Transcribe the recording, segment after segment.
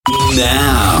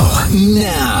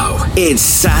Now, it's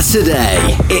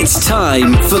Saturday. It's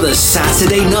time for the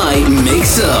Saturday Night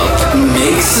Mix-Up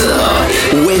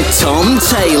with Tom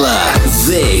Taylor.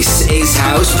 This is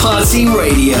House Party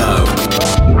Radio.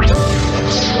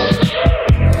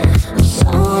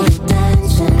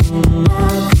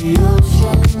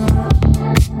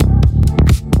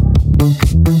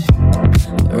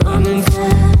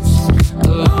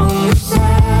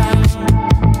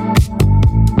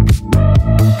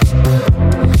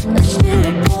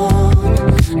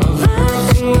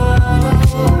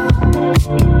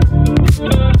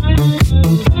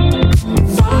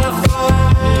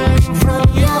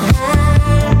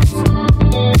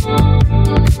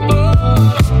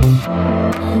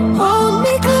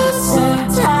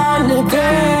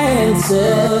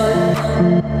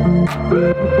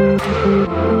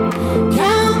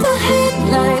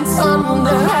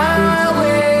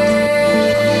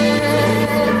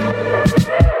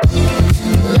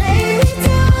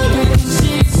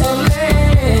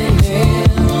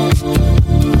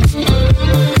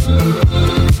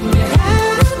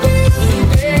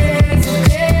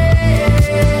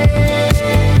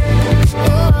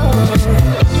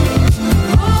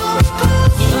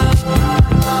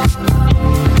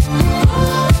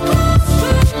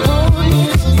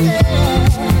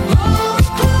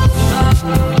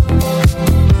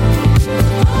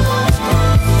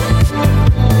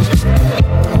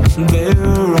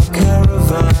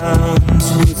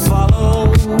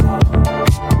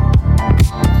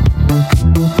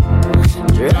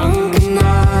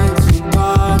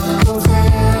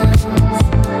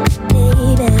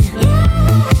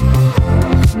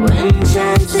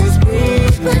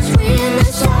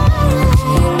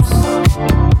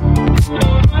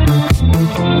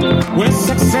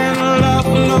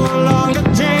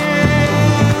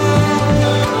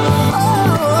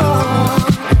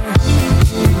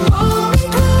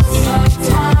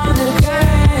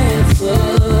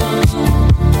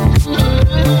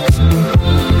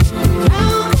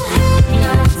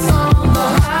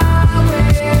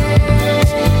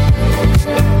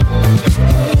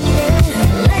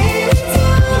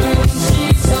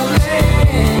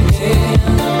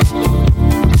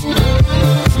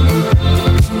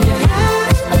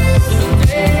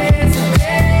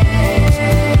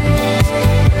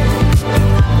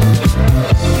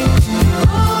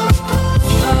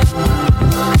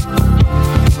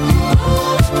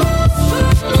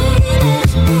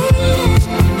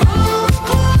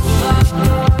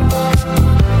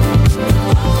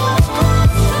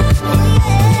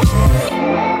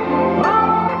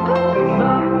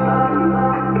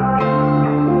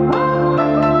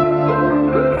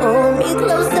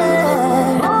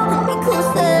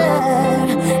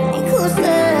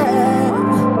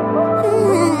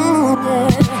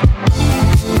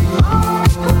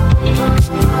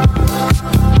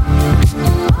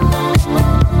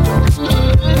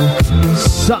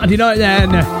 Saturday night then,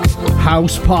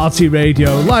 House Party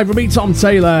Radio, live from me, Tom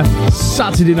Taylor,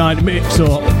 Saturday Night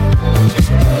Mix-Up.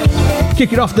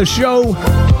 Kicking off the show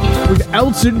with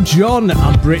Elton John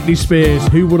and Britney Spears.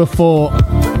 Who would have thought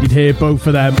you'd hear both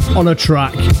of them on a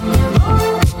track?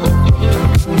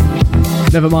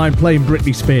 Never mind playing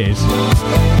Britney Spears.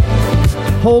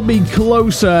 Hold Me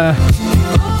Closer,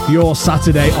 your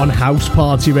Saturday on House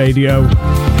Party Radio.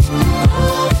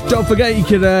 Don't forget you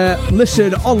can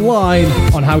listen online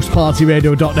on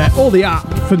housepartyradio.net or the app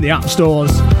from the app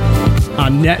stores.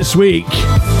 And next week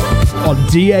on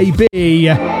DAB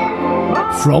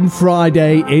from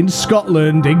Friday in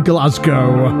Scotland, in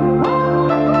Glasgow.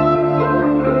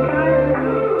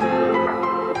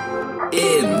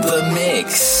 In the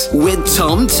mix with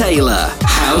Tom Taylor,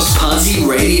 House Party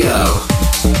Radio.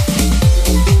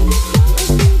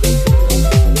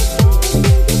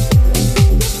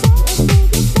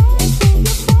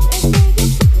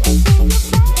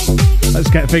 Let's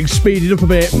get things speeded up a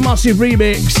bit. Massive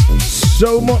remix.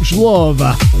 So much love.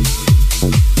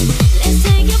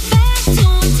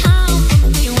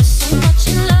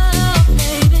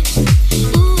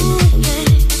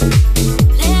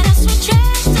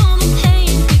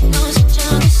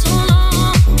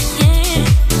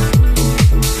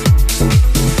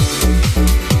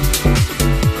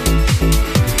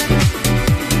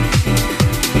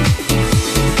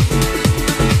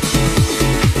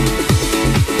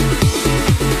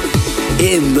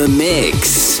 In the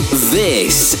mix,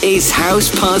 this is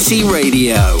House Party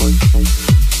Radio.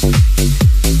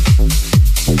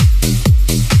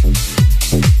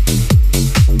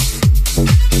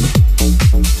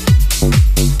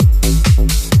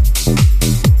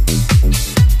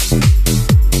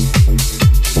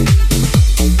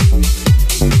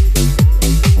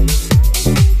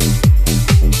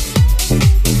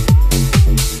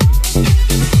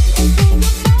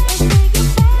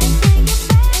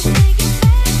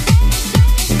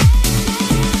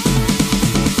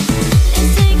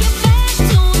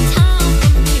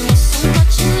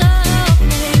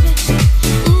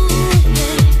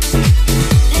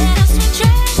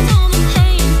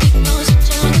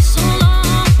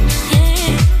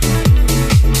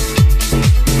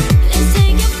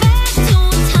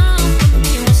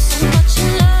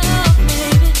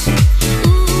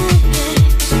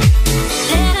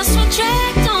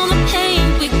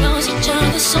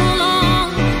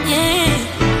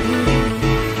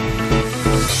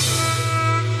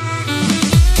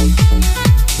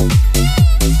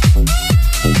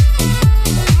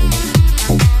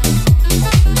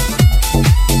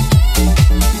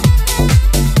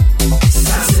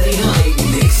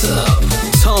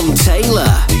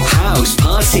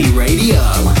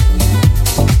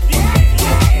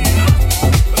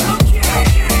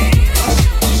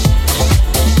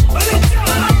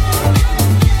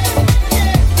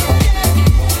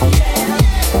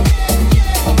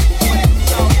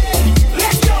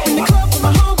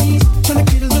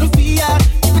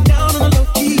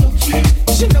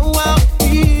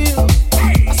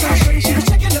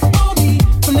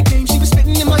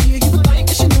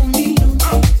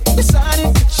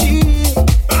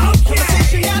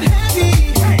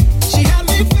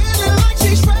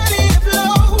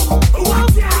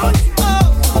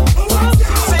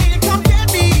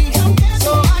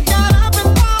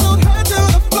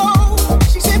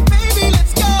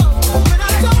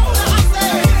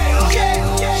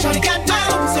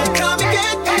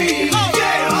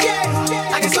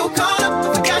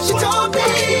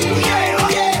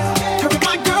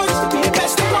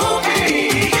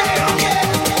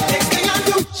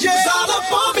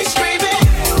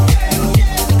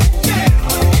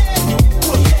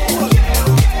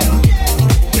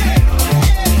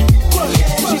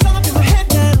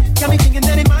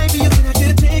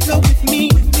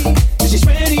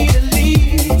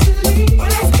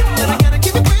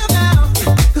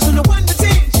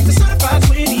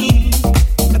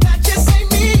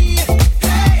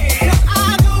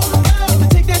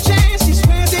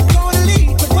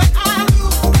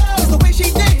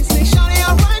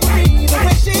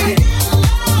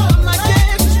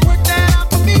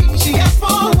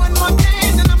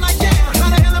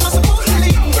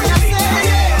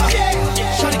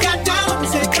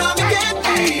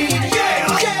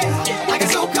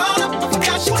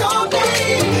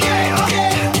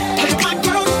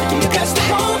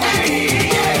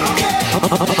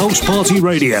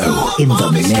 Radio in the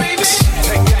mix.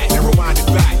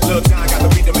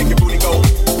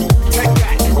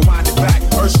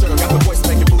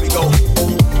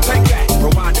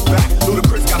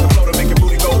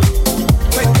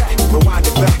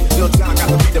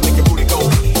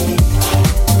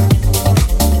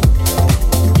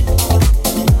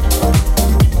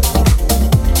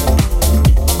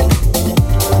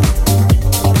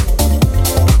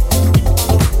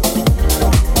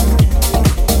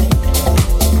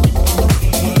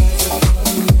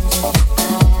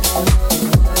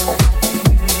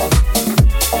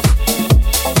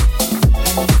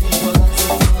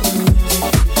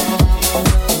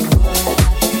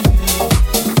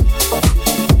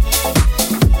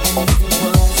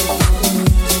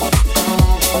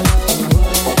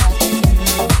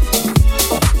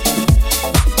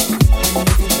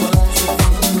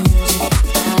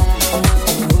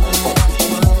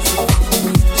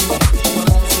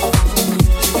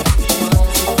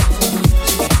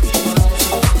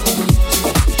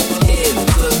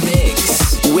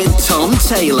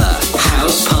 Taylor,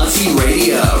 House Party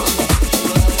Radio.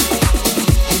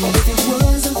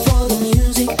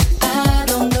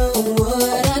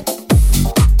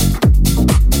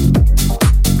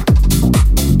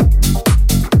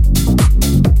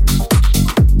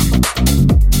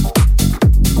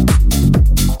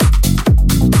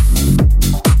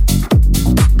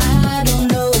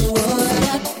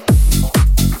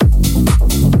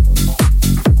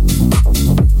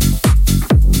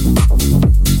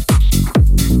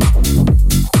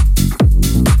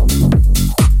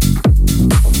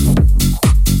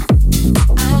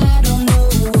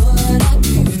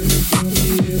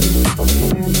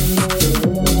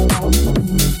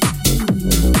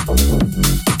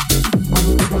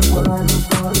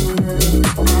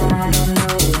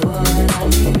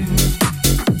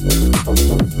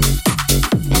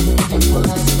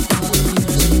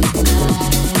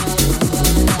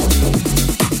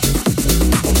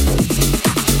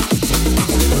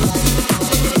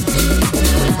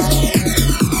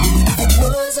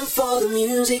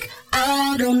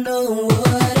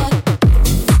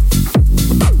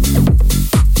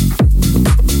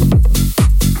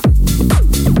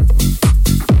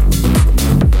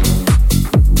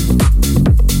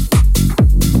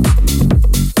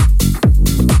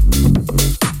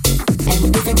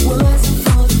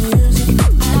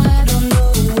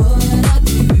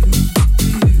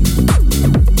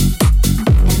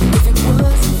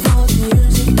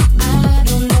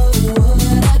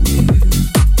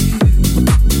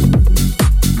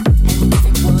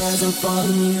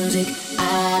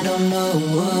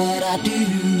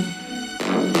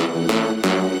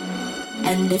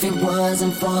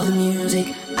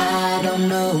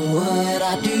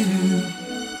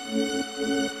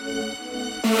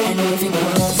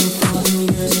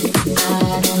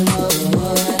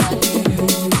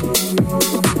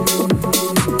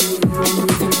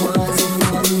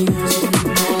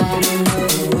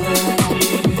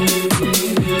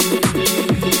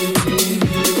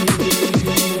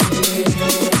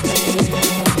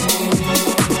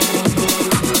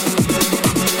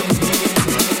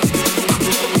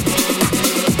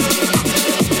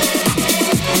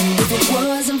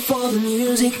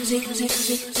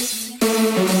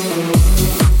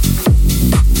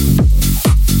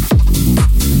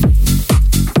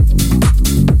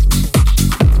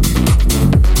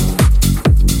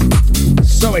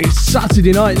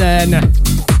 Saturday night then.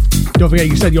 Don't forget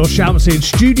you send your shouts in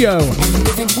studio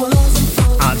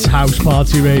at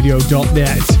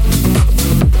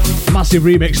housepartyradio.net. Massive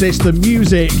remix this, the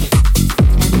music.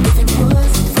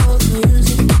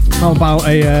 How about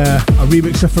a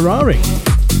remix of Ferrari?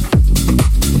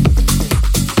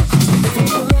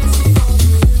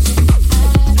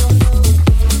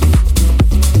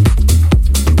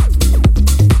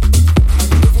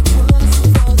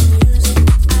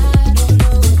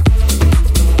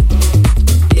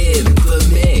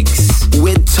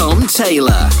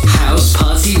 Taylor, House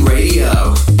Party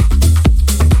Radio.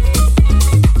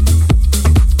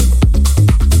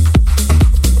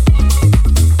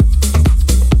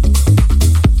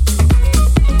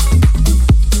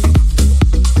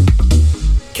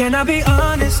 Can I be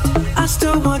honest? I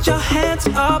still want your hands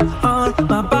up on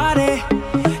my body.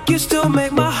 You still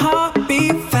make my heart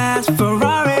beat fast.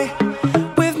 Ferrari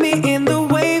with me in the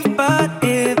wave, but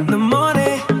in the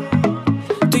morning.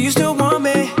 Do you still want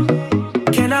me?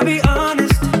 Can I be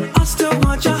honest? I still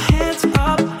want your hands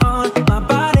up on my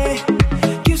body.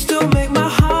 You still make my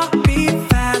heart beat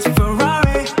fast.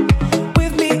 Ferrari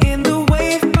with me in the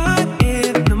wave, but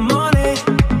in the morning.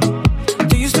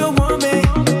 Do you still want me?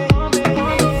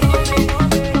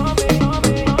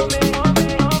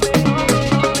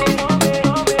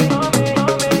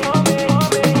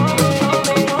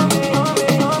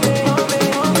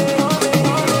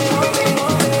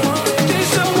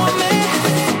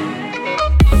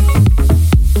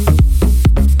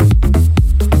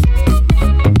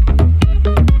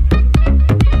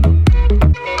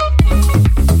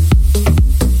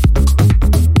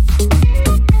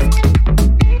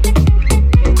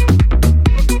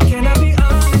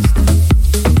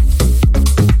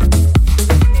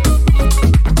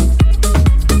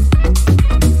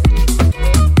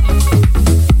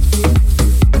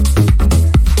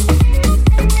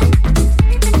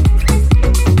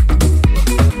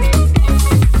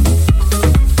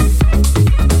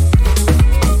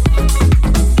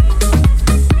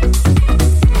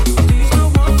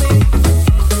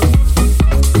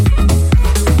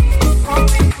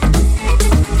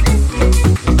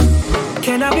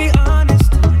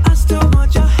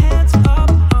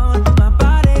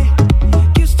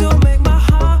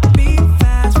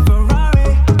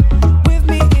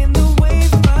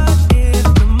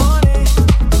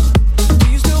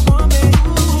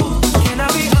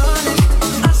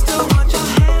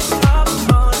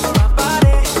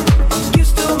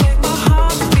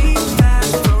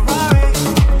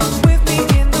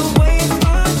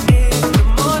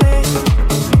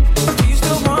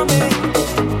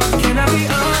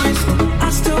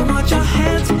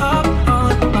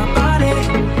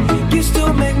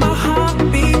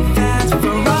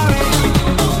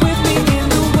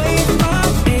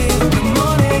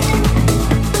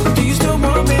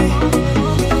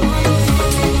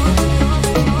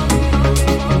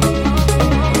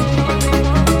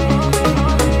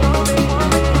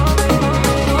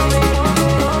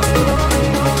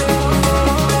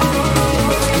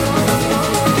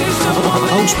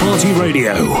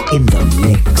 Radio in the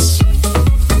mix.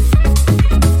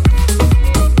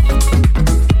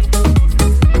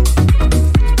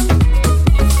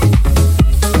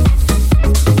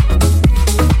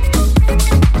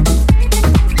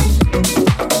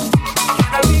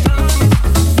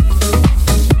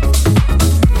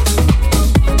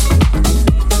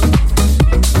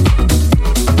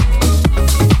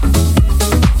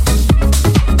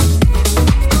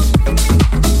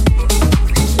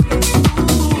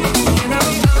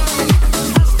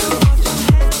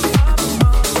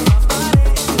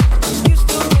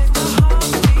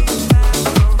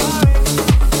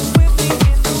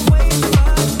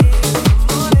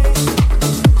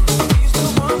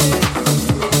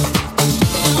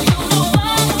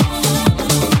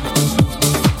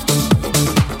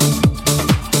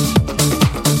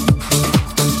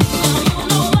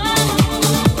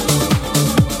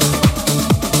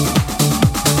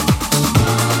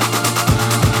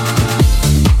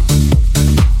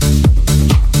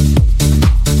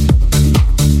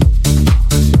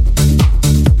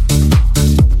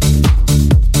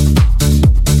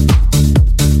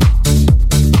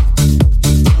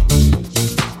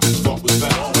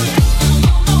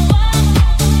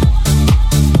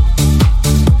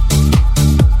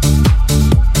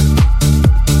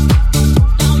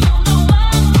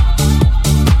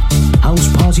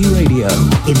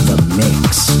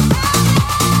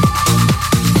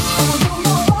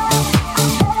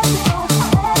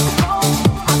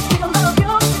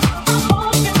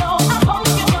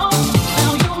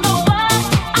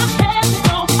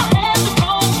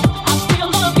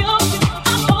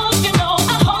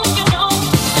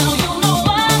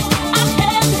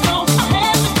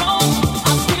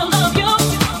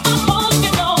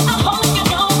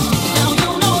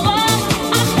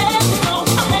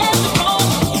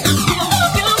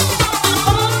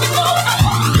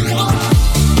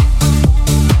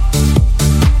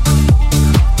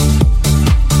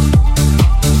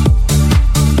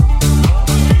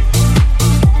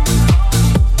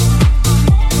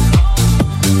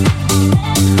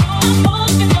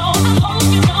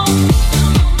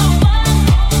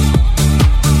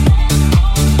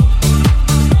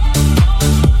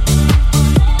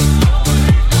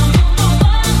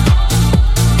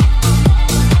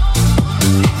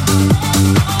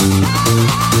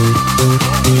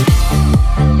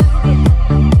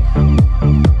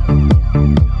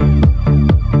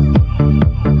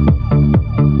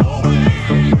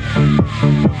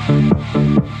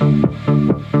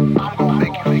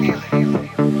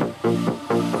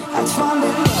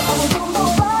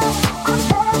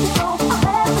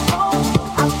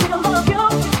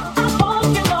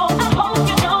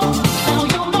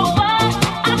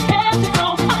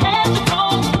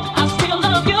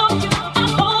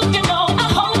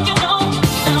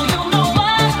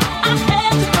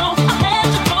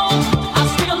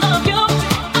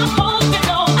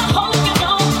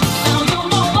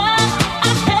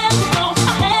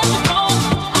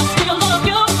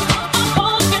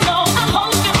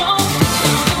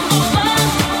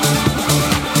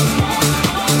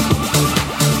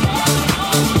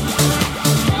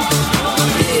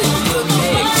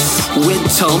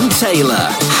 Tom Taylor.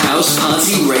 House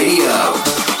Party Radio.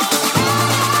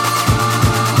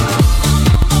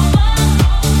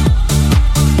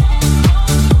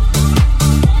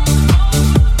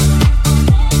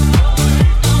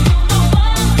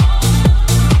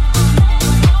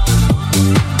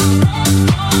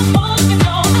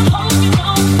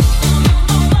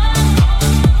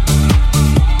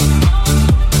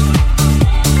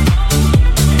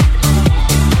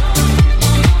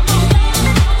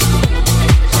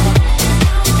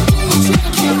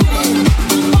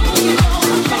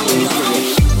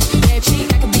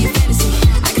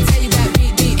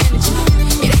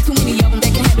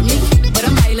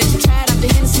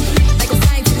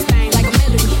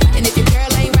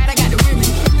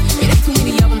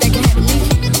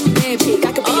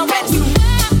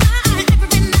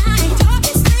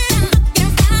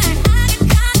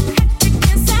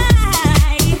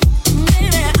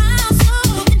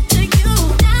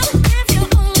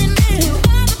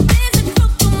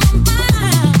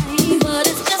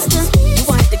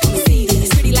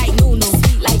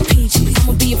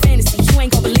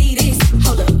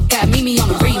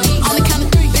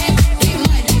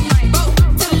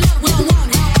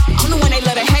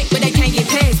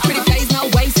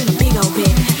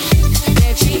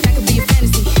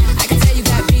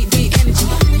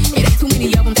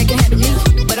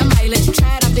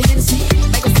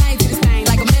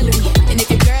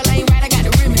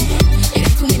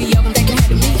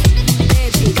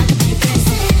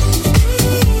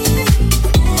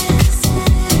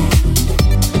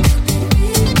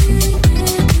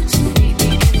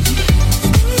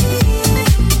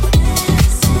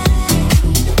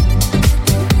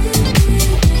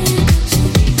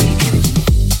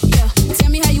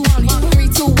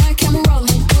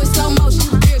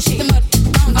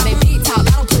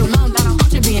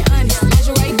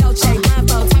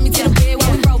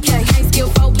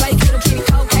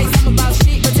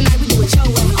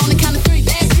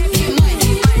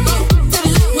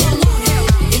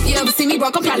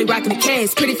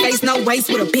 Waist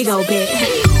with a big old bag.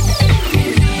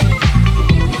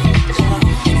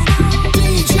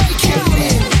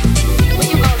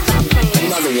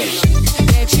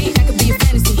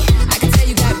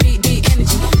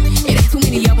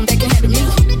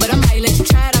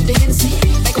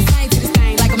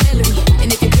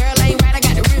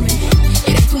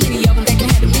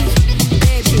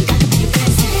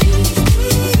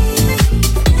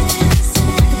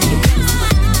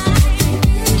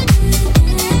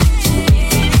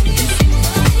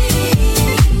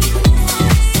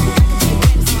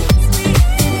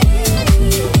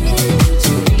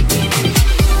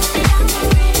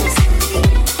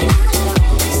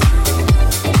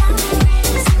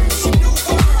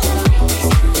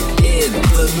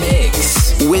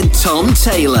 Tom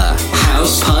Taylor,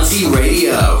 House Party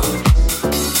Radio.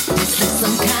 This is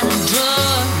some kind of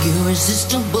drug,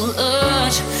 irresistible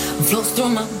urge flows through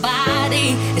my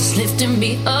body, it's lifting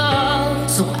me up,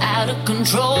 so out of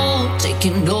control,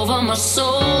 taking over my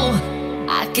soul.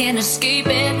 I can't escape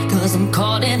it, cause I'm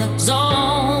caught in a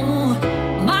zone.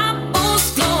 My pulse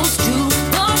flows to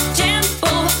the tempo.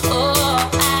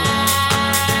 I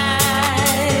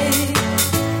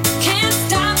can't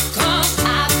stop, cause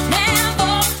I've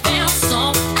never felt so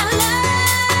alive.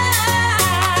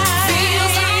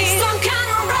 Feels like some kind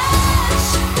of rush,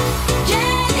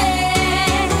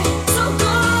 yeah, so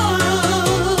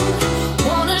good.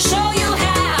 Wanna show you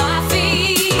how I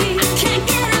feel. I can't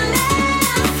get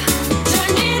enough,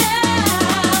 turn it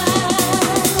up.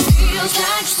 Feels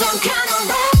like some kind of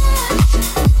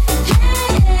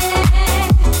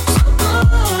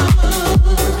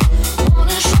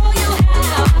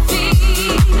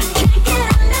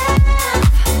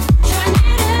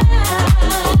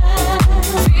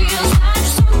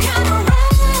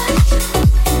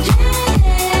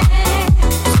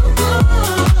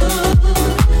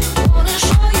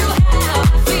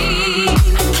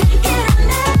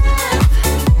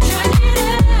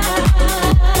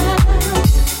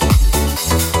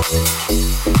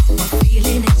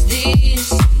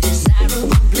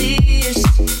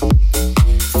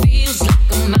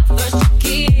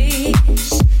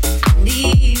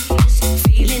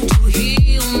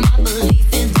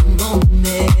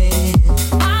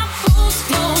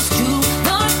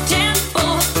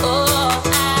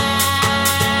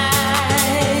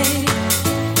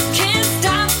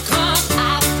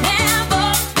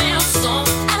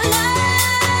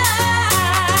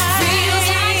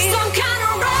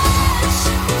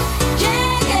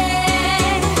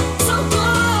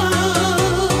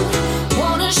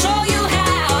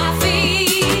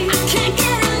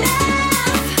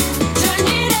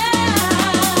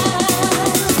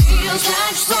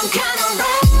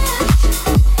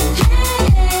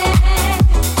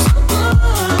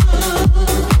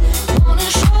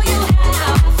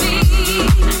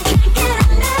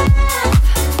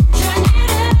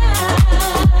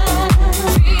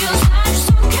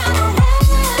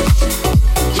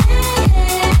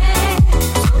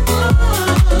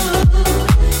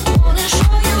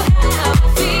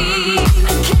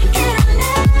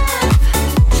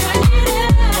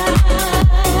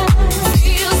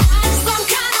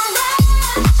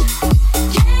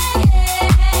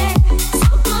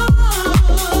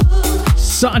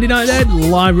Friday night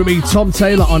then, live with me, Tom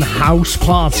Taylor, on House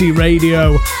Party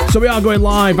Radio. So we are going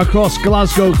live across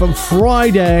Glasgow from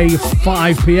Friday,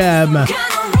 5 p.m.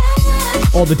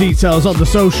 All the details on the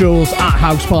socials at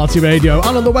House Party Radio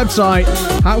and on the website,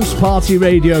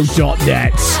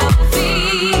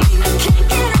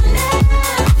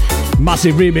 housepartyradio.net.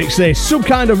 Massive remix this, Some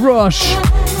Kind of Rush.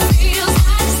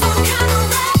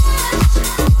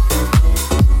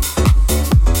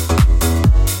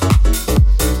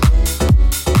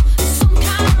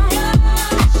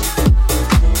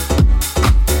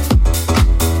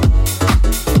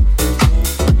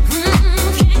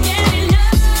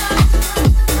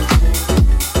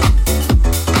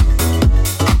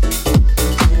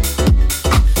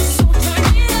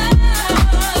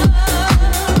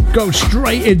 Go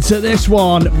straight into this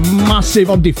one, Massive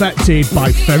on Defected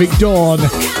by Ferric Dawn.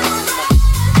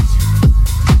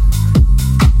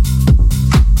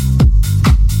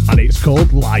 And it's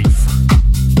called Life.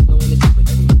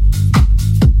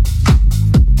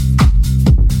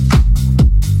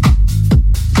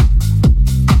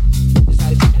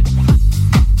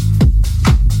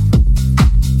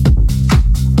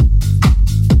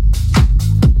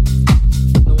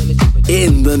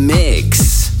 In the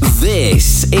mix.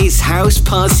 This is House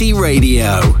Party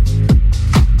Radio.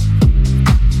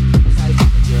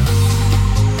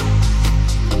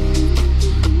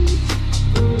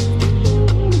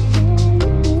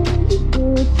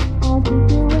 I'll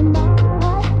keep you in my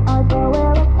heart, although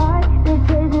we're apart,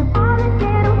 because you're falling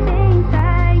little things.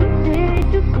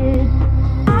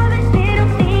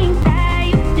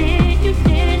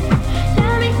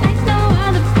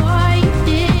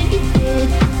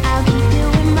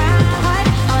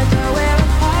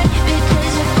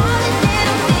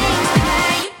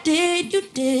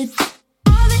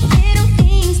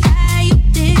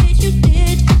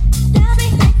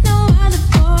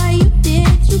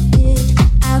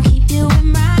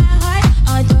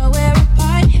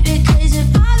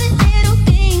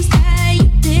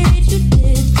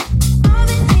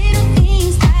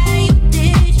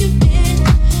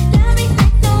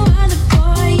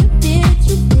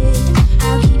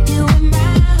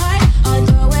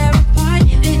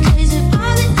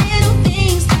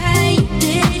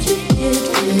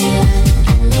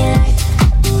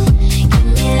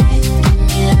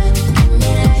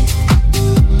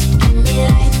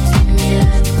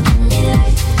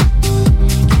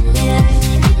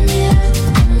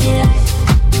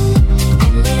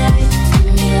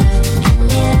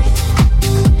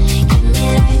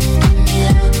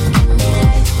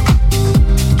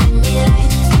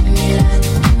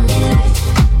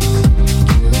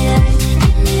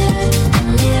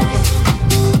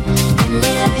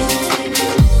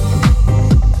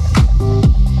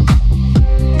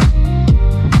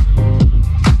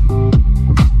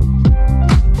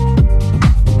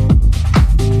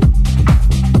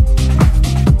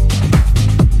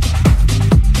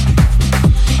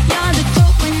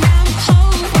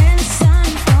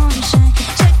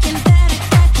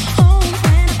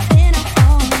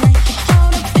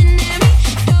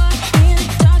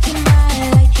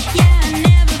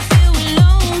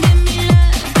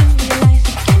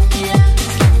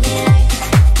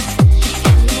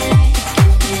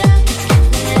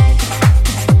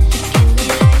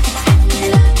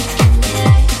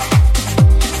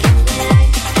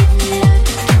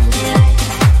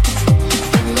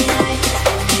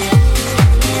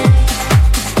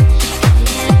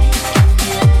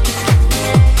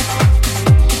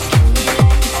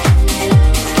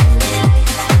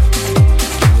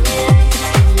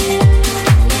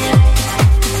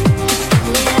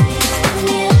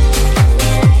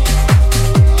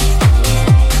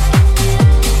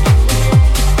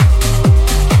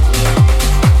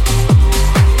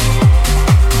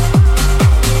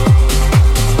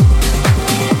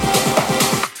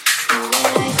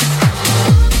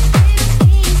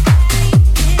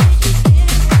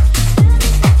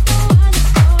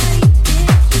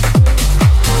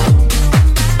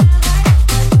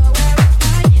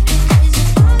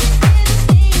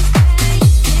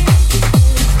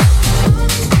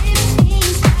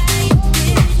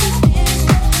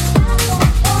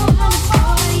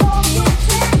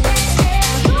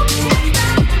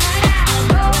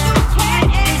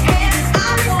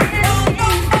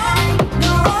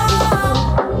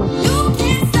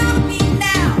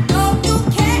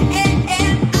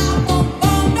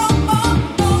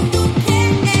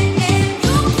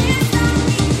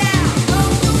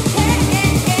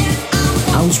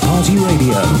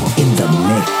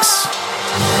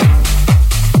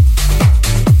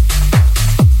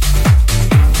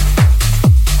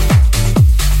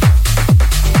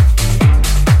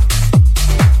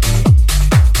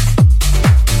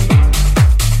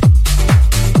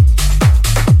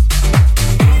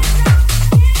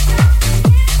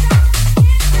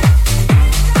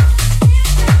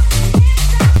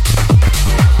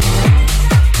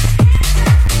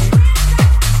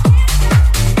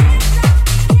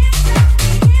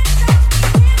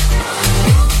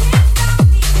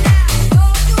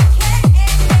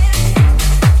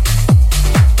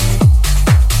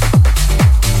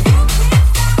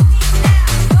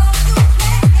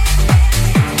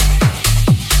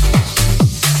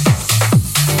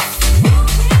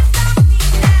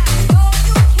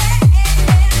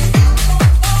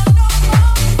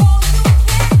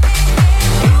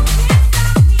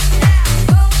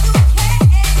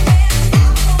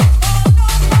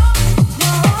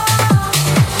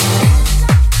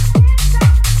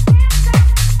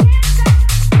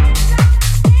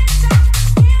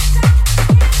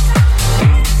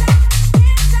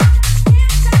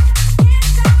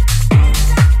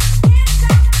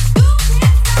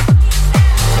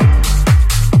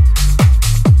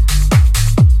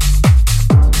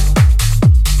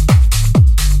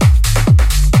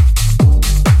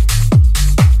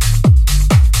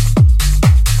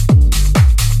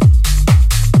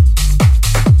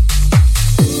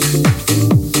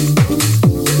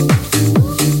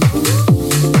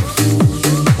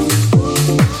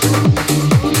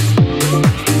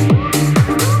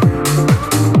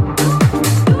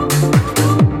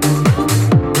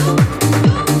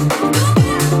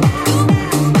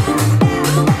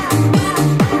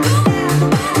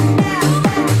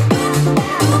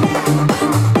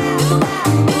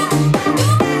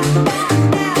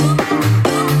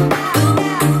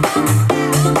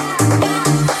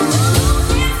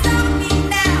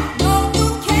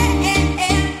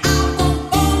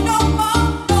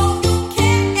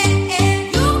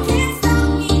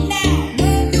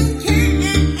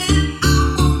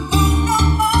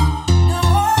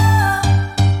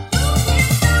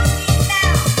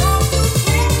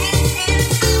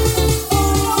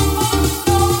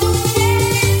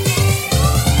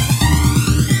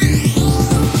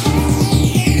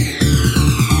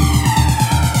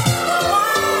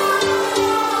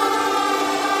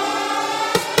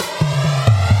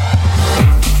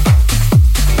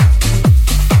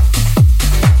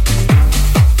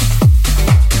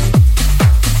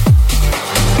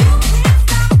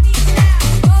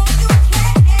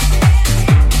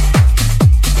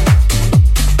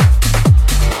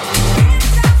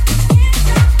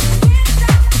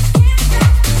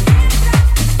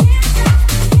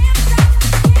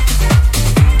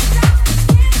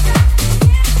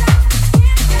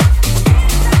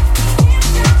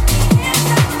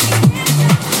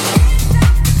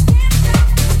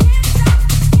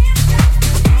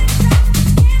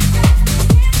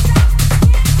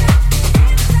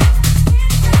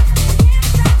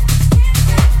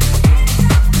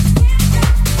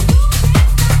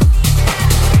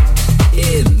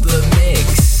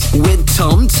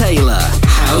 Taylor,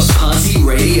 House Party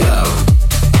Radio.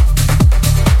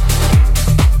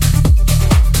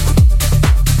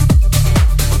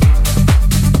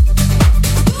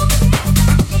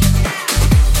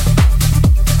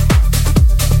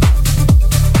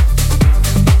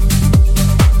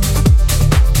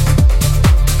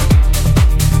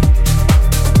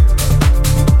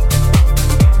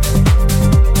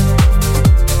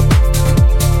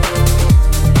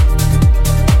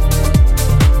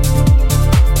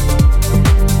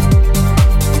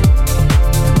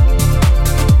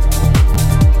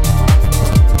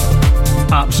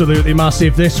 Absolutely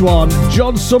massive, this one.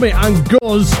 John Summit and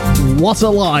Guz, What a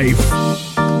Life.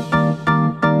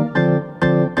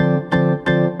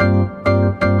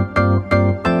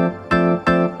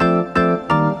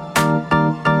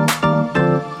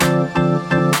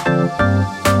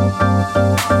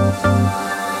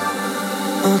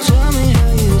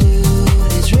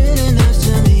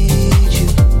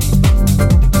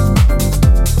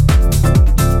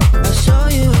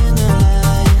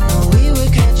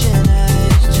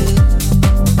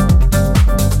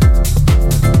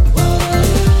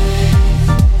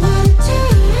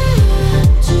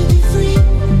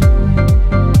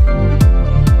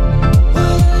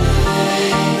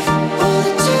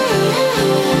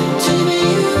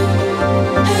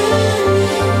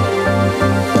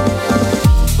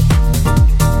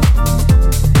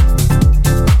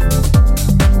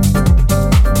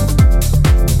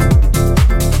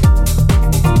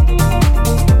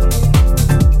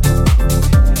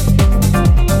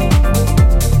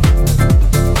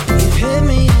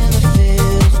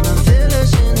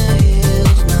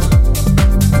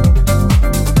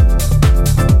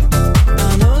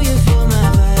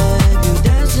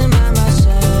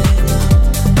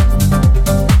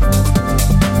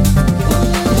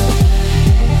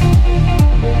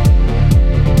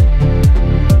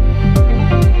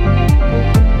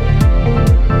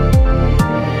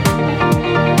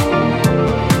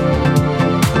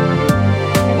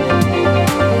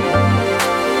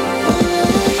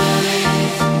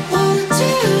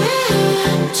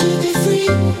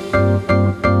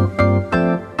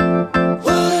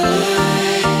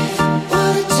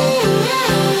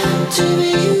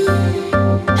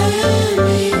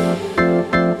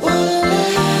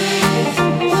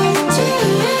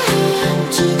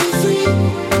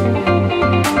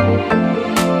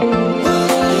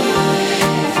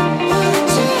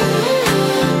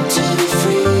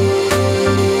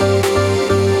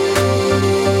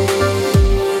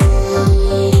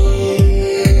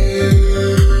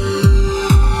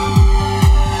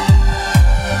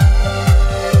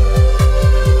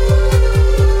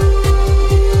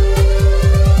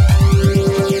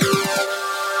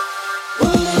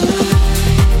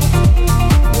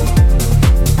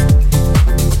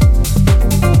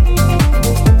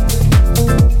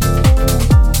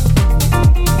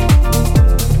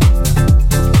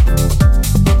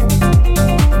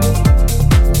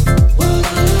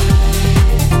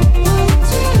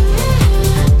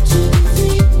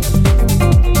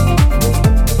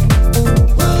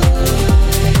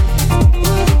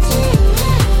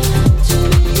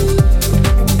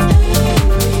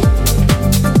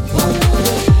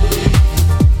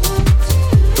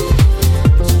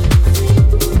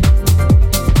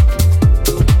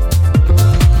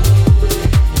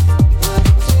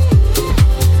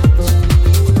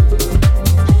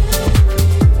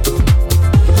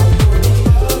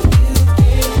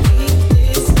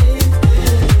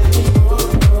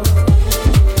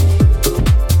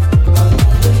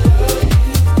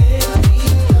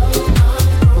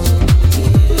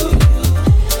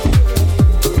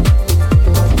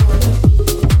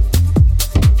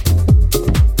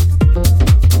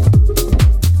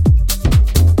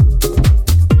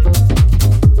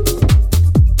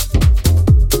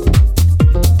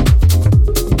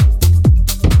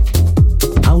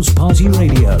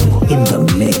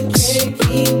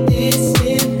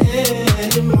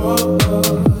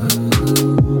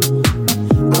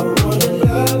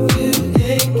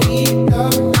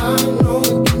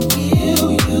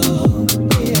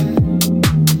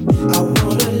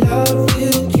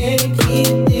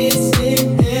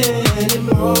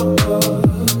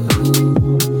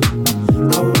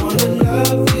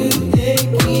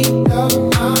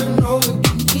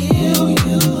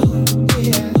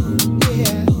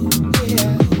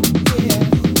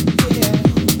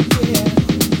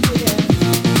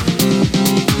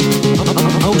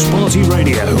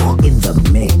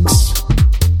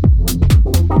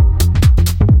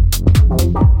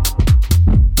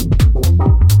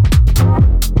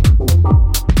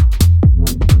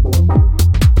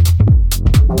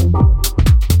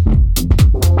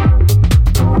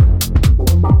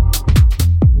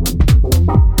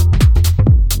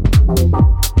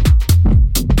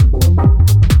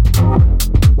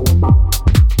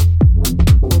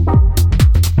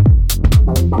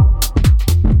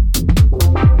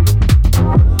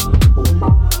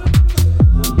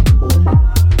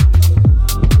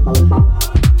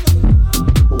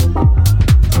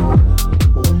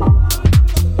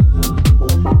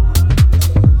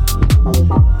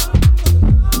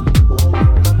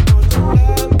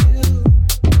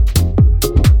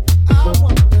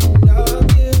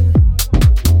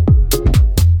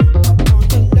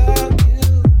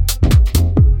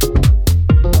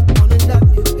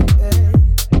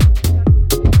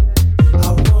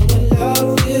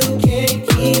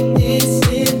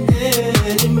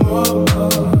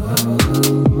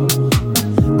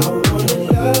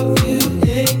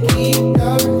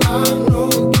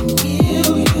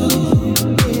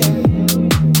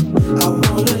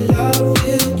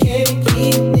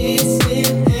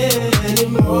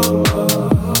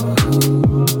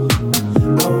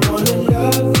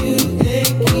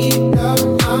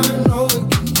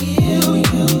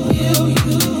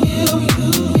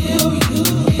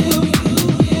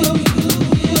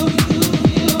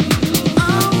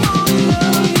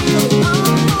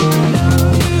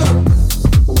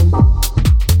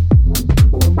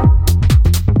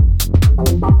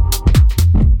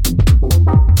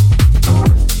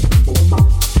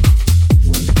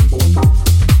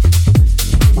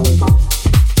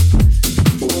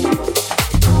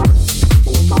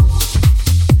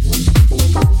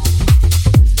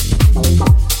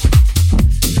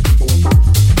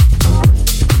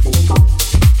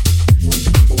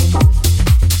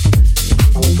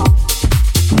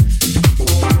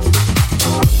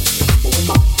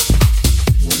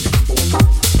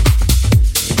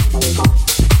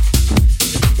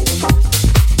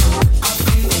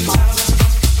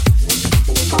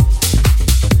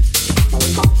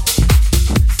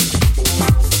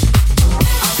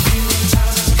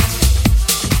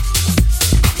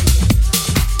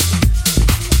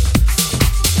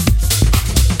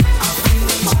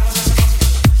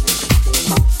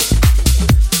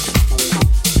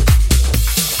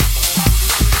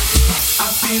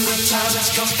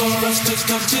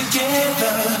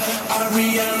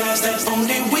 realize that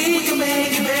only we can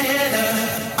make it better.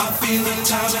 I feel the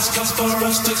time has come for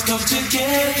us to come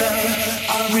together.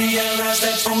 I realize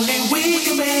that only we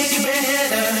can make it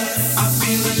better. I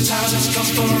feel the time has come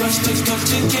for us to come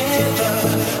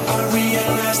together. I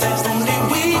realize that only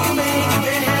we can make it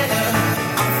better.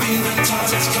 I feel the time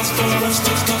has come for us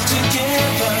to come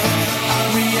together. I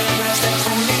realize that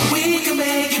only we can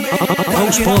make it better.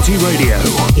 House Party Radio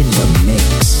in the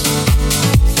mix.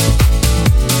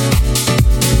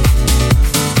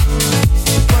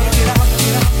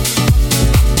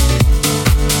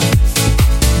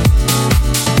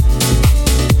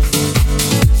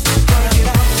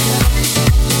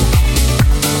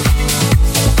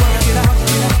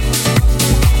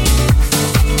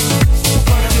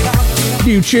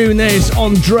 New tune, there's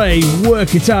Andre,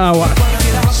 Work It Out.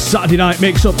 Saturday night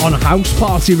mix up on House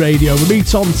Party Radio with me,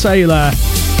 Tom Taylor.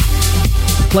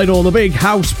 Played all the big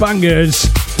house bangers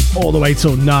all the way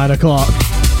till 9 o'clock.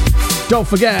 Don't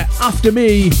forget, after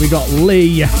me, we got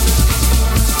Lee,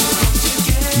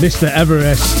 Mr.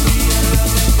 Everest.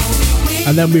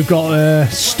 And then we've got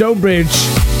Stonebridge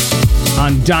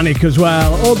and Danik as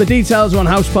well. All the details are on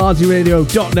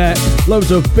housepartyradio.net.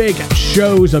 Loads of big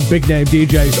shows and big name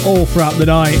DJs all throughout the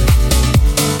night.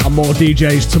 And more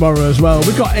DJs tomorrow as well.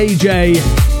 We've got AJ,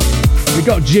 we've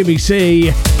got Jimmy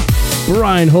C,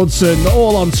 Brian Hudson,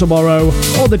 all on tomorrow.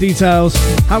 All the details,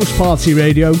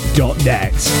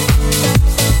 housepartyradio.net.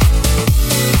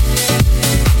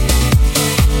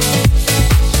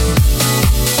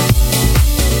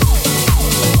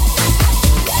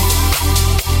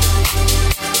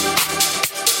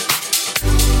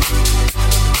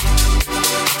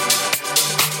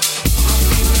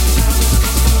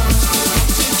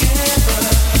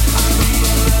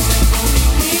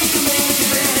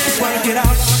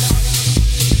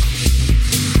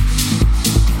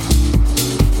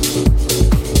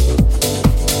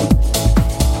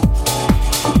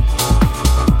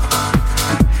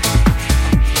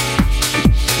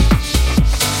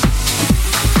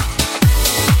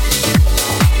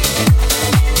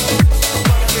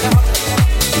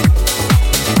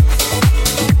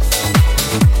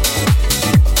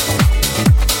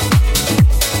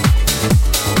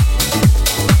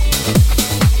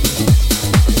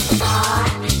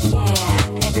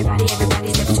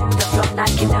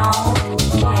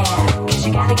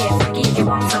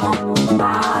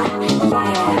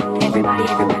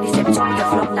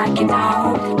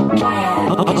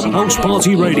 House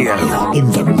Party Radio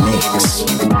in the mix.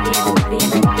 In the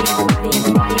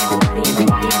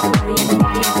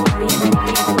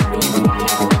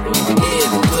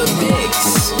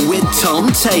mix with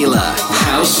Tom Taylor.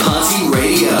 House Party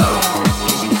Radio.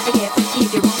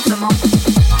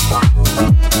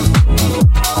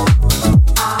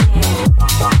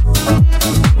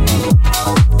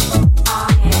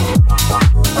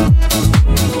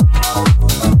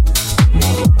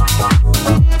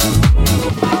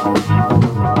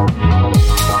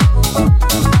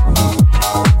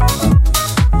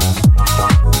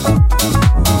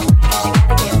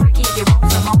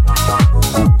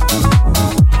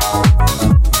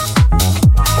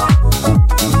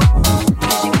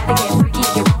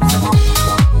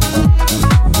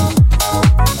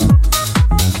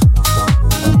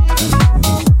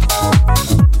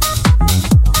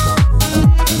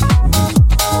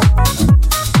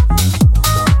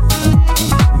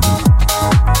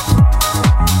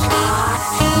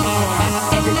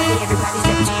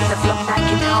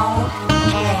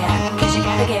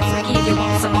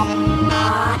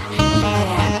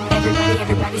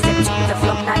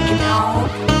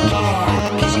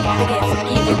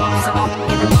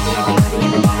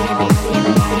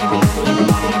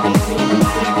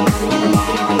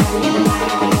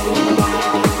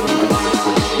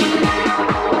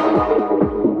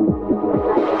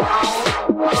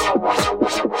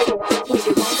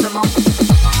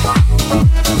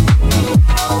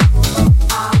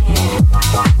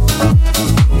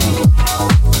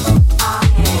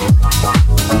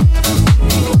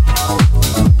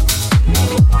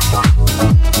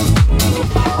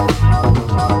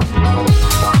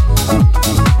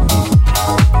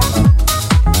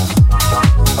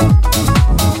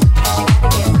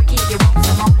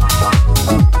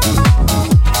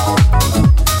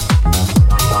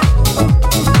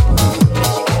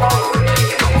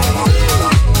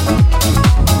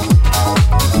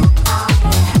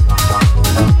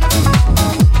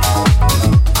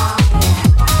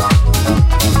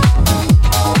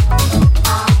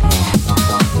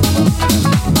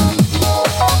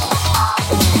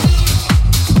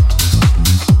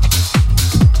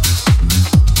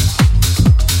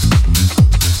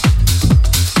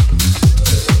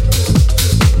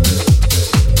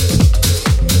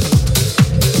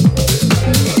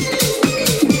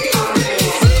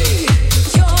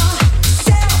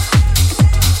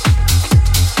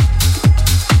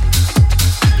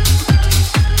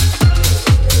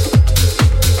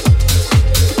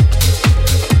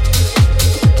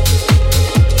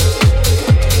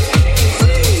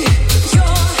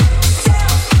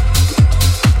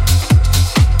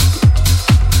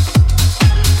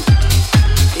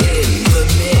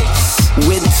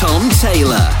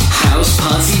 House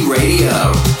Party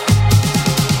Radio.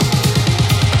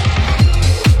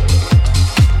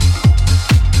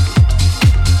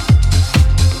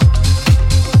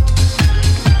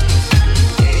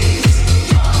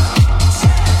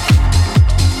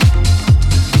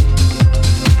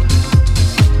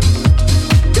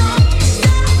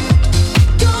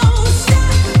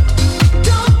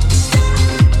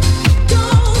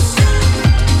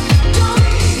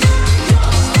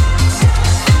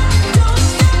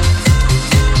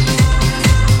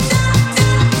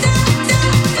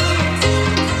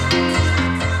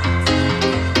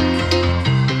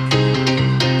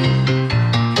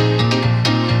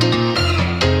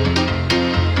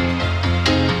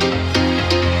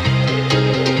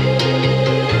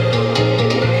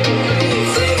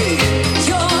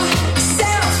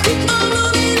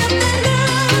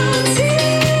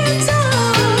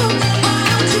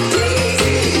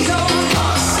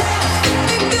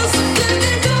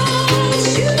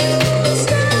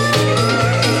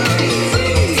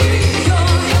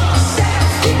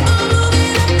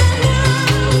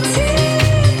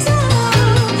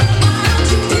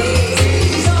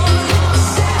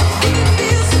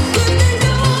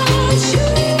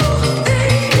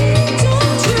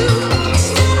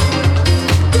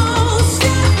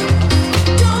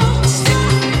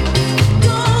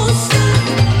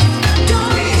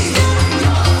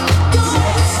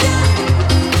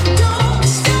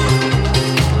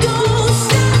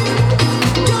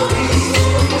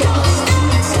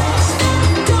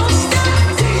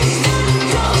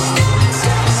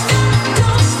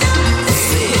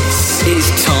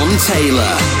 Taylor,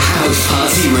 House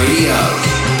Party Radio.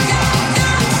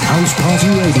 House Party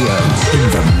Radio in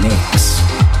the mix.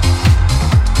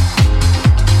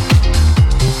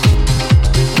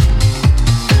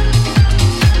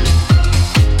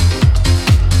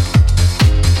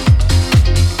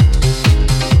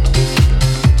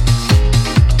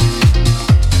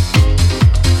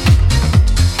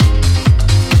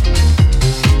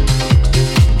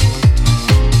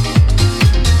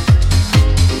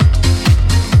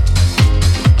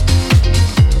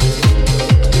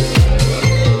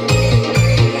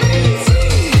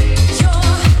 You're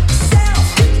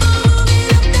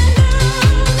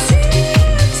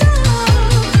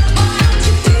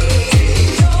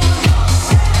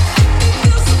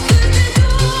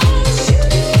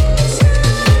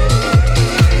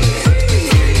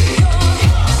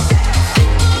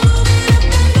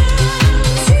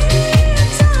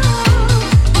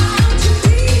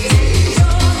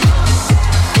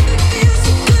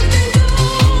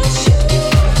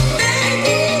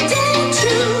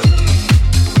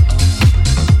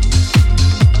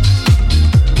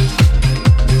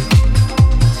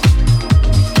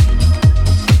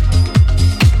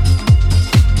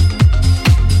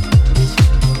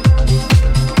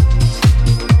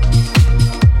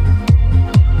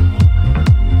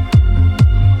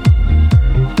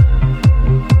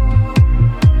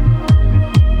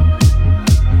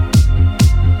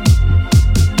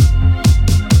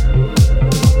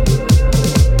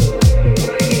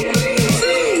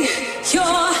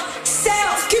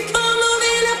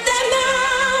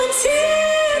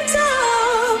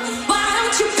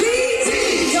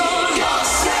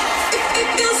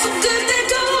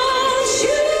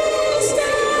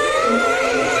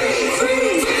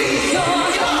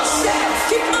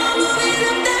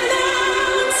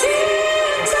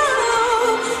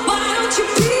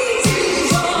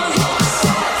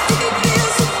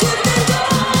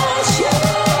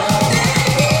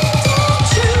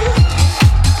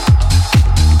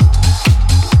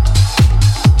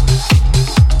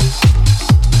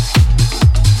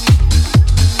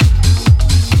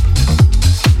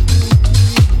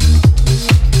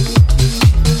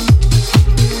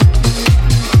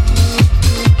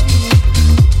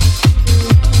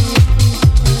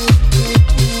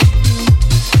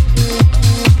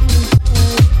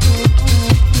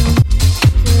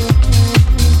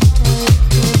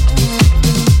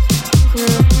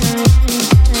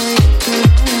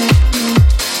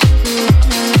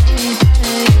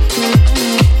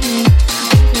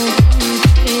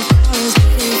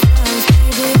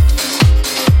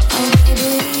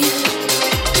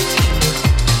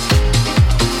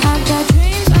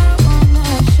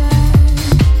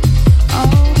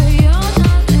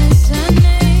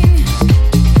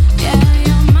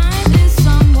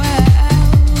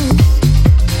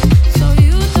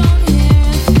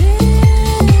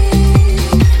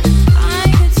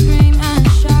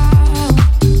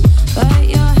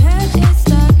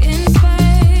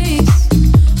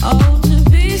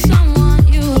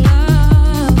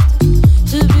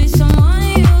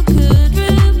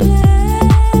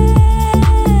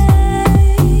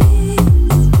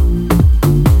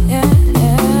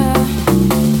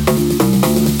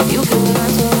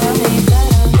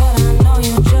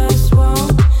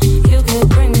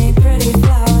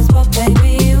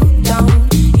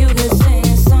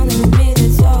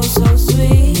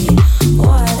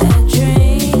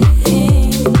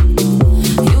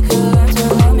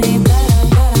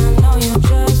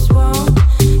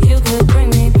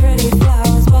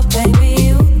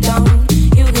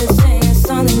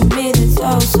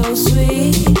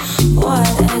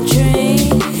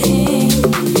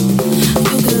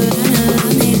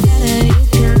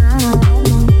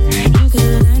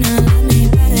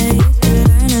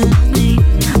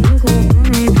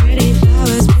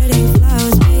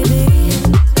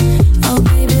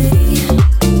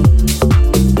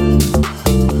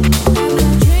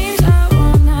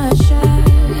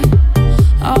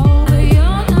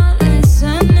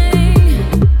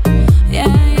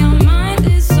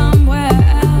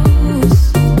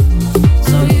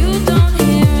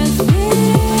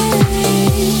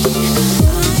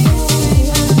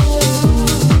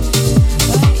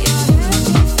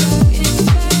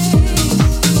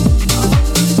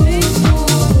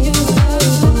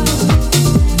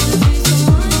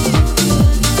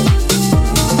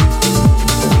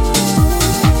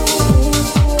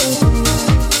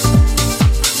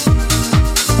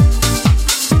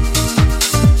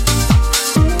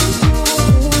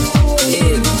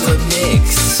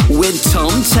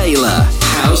Tom Taylor.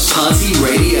 House Party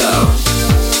Radio.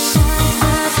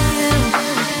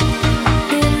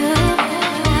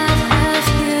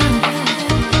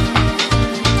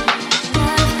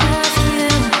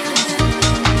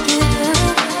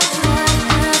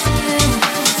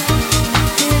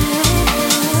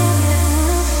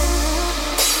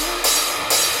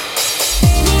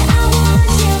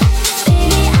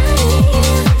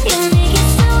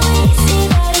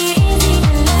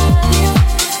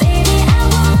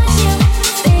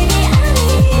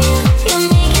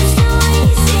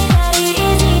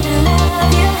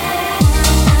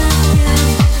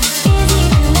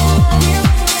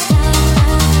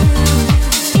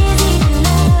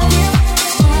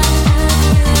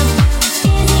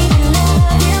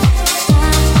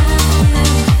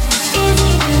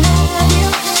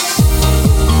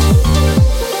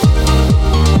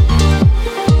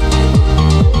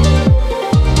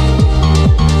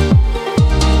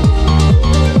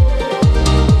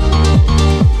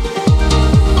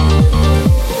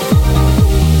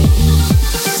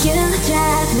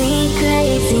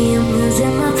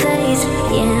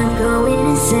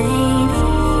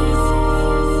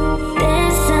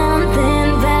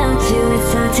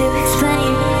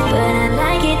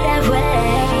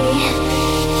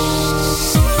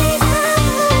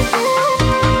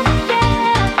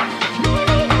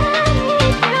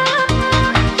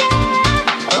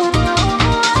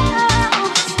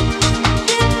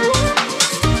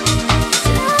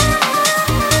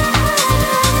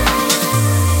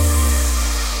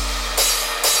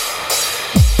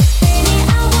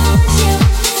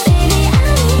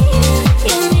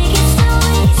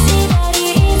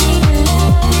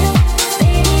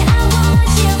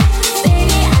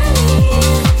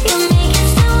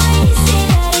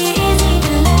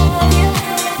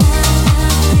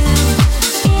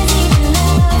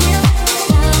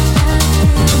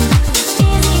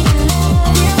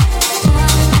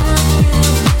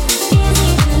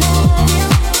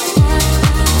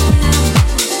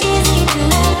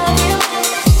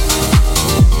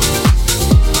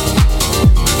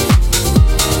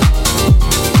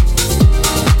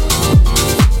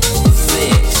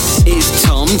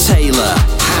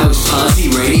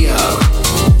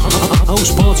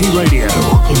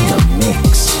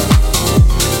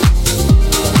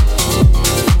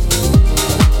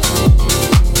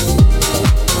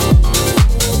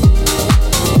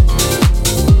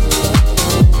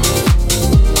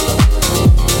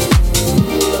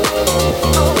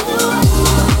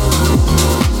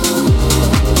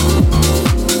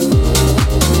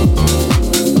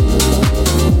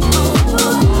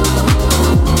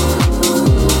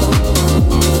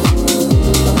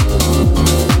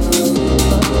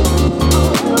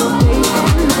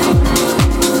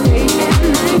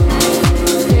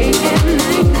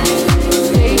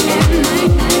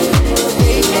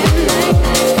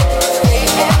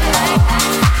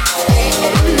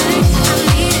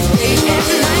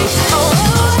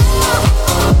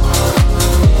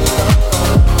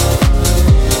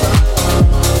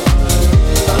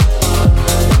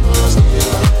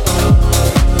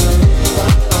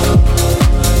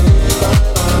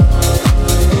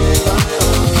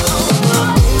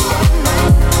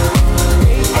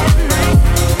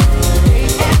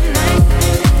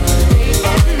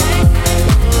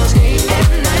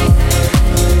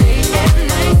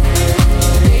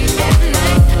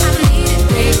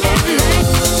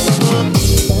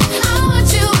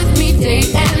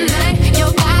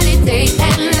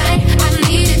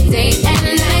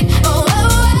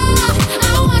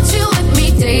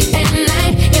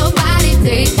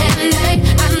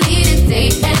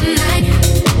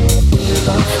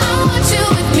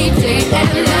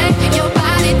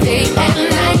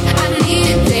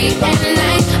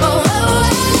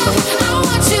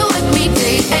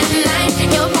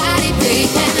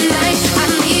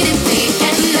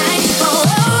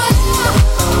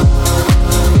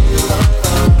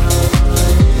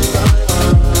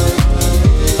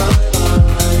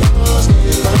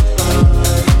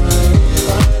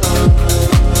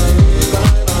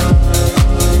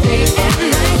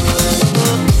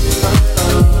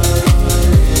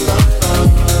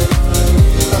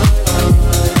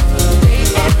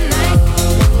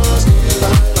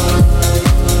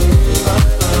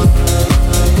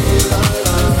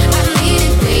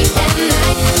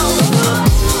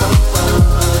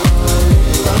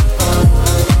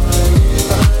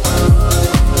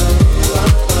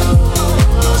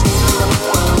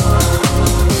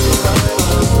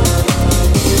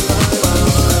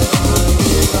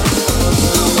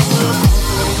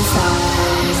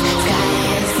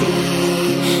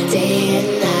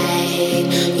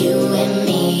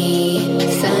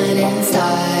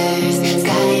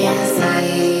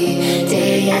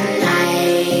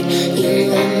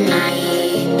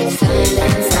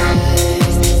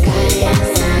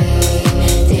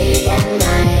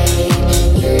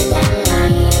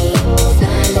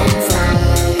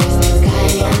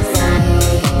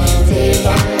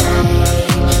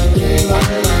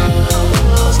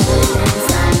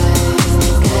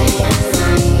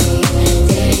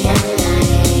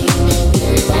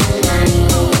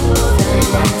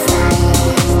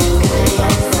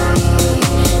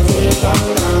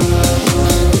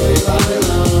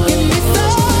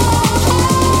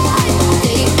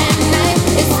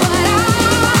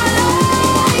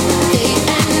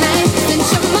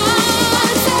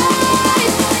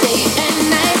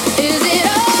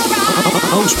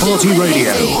 House Party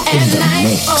Radio in the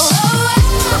mix.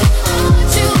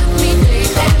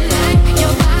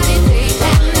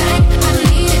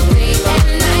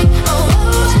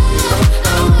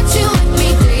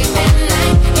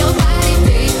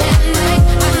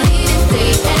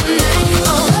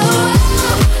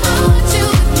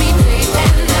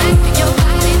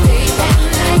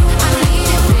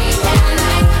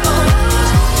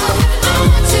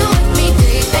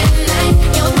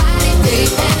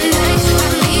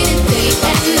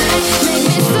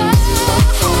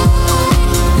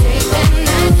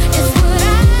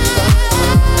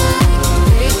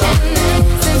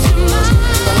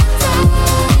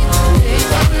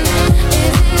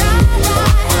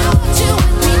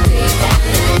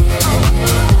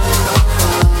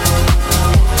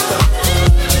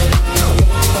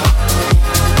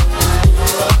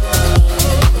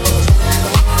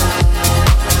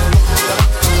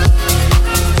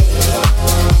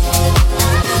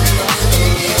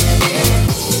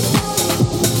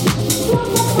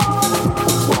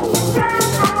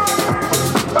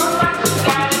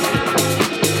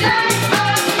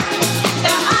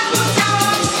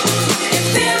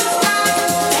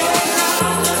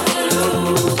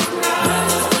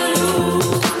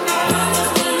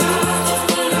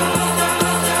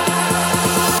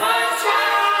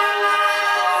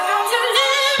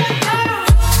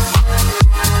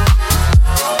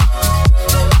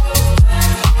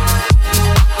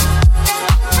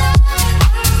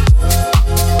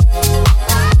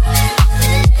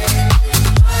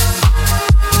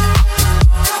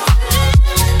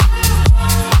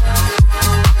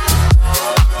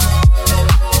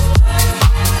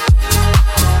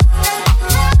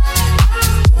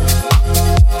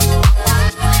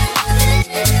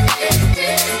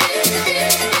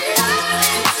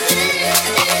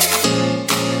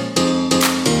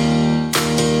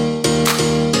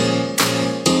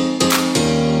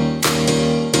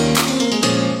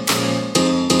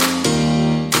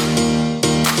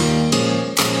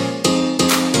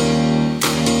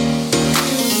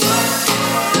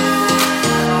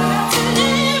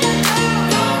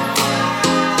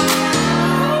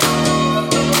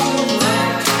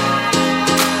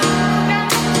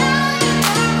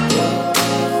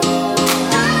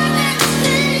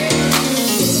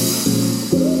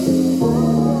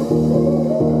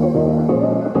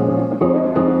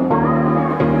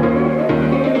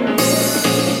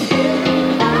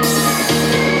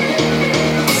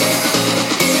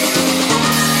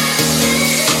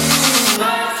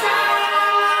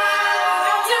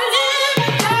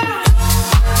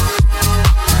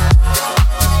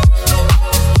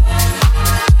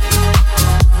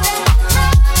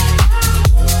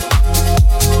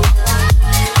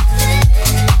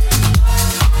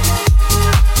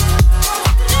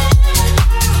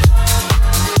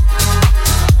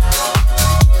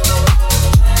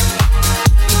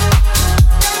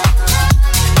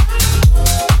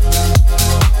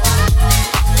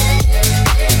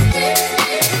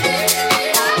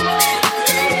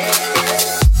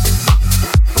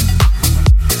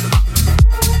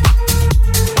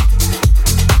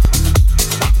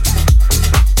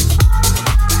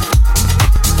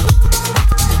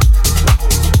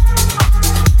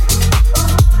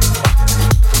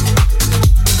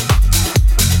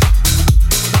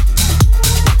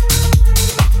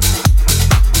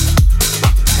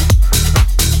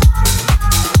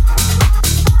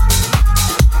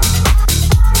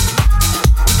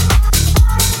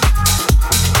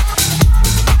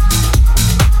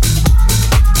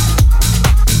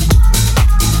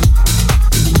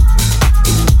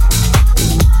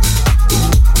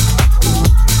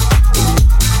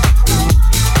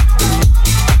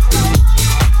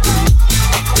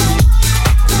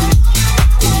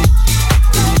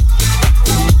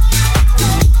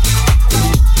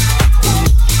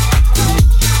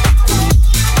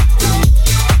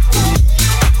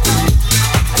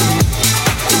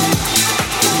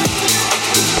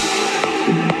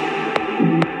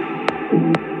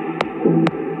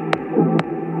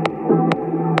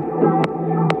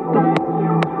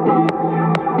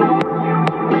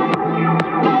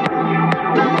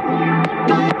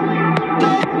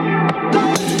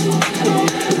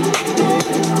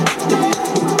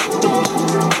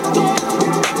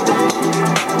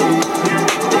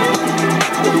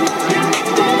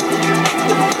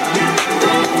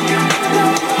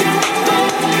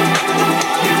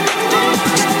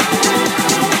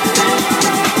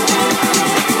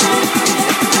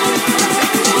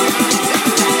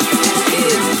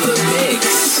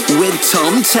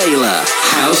 Tom Taylor,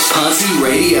 House Party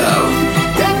Radio.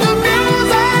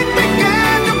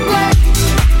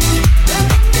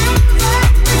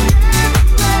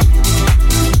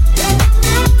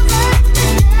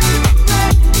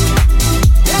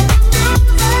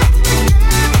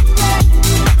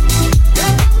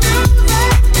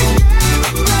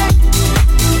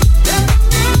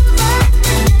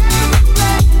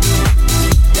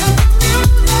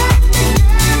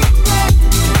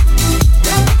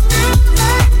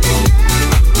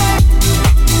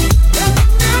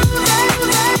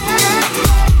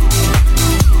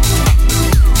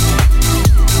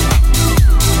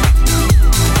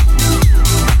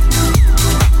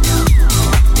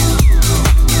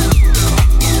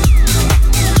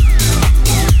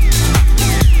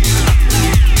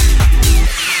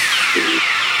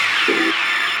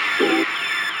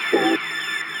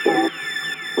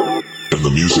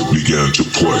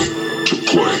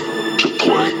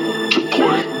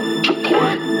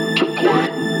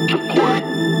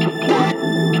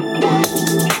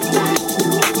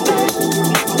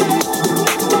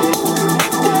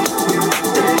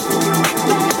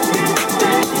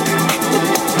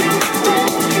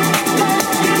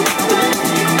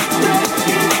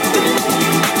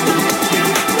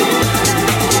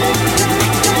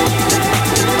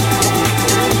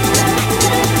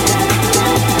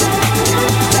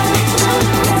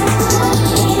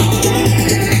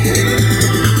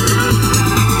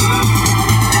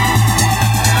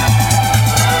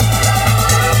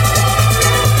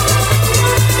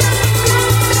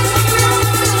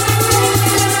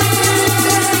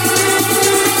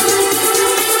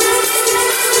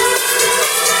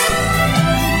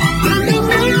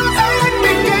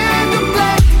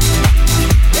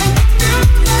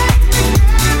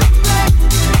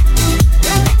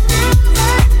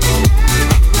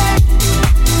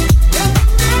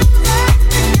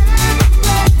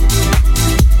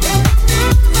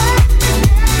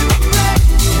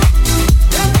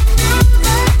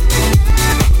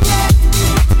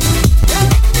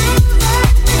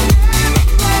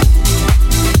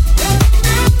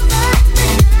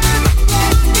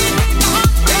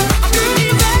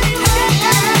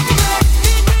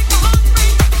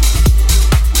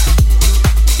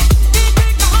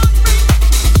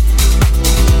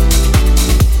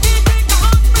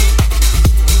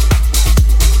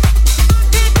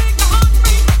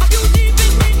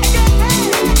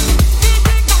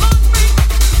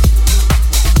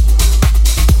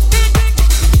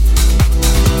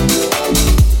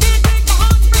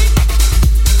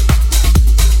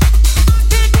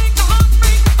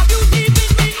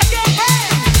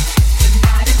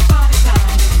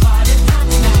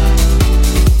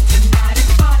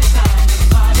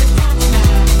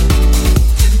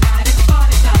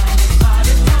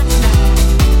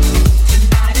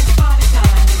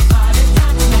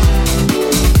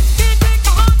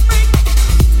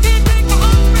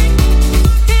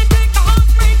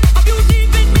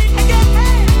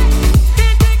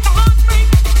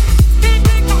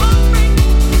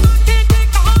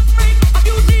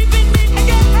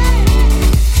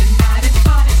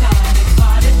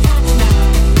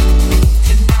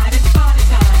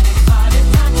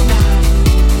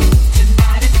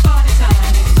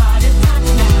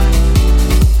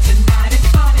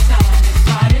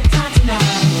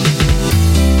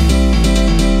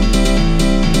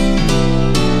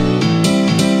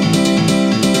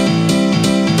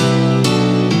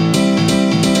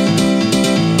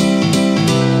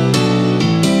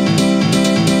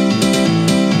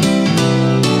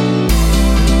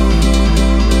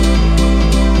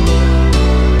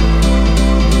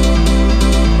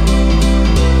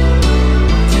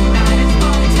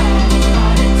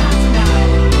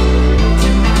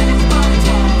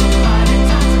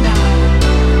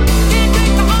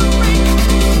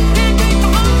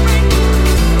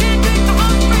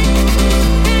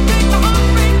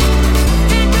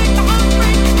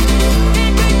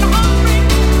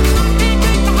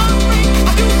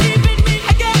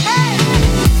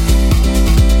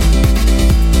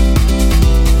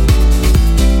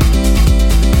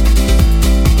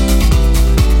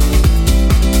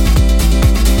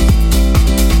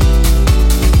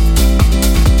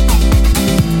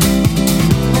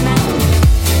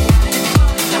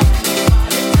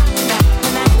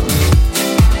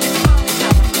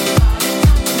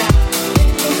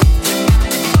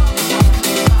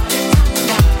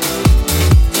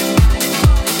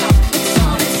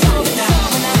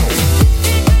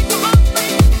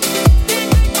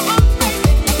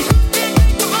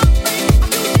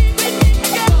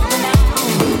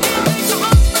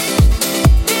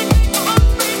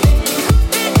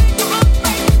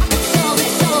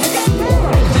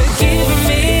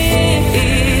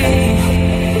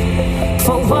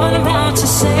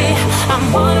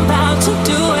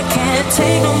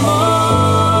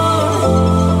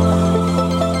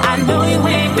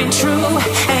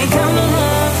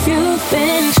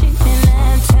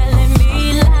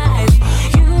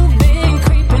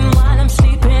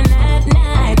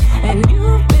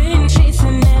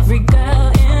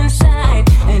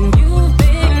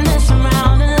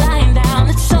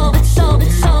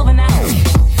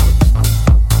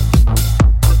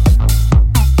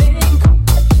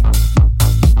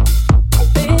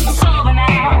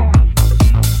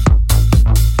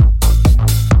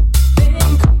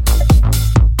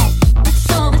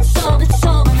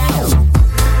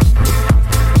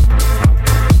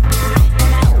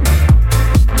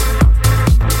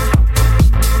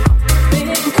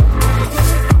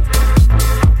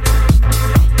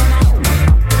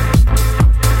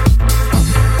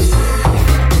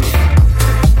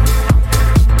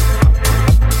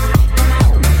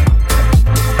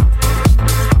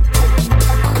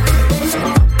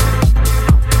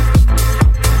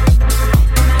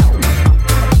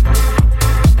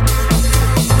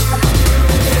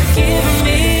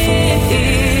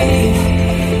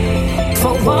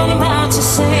 what I'm about to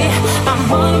say, I'm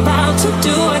what I'm about to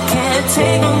do. I can't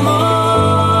take no more.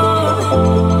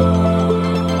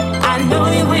 I know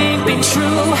you ain't been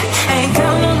true, ain't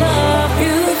gonna love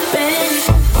you.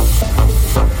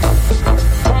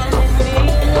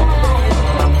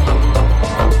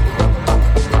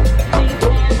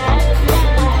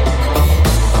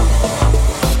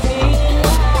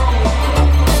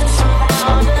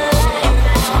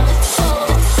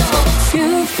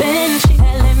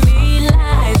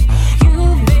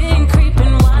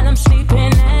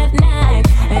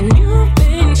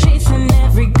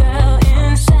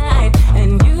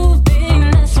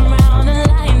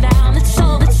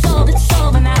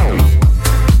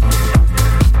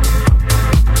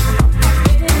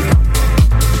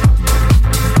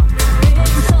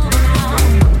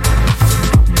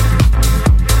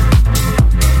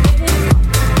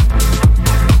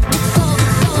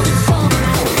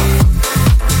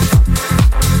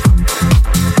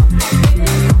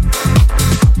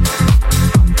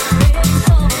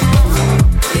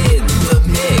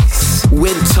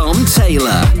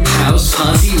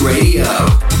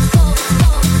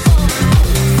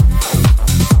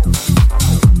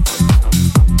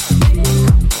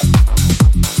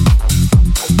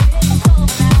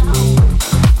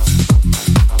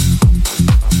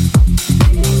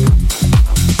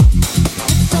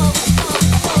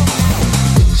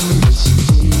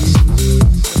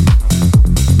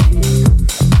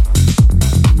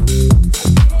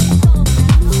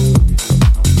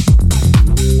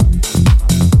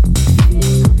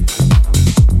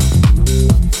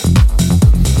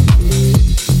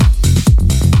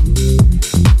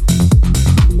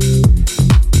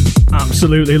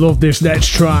 Absolutely love this next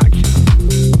track.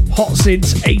 Hot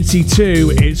since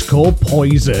 82, it's called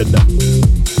Poison.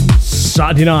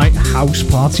 Saturday night,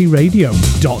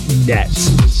 housepartyradio.net.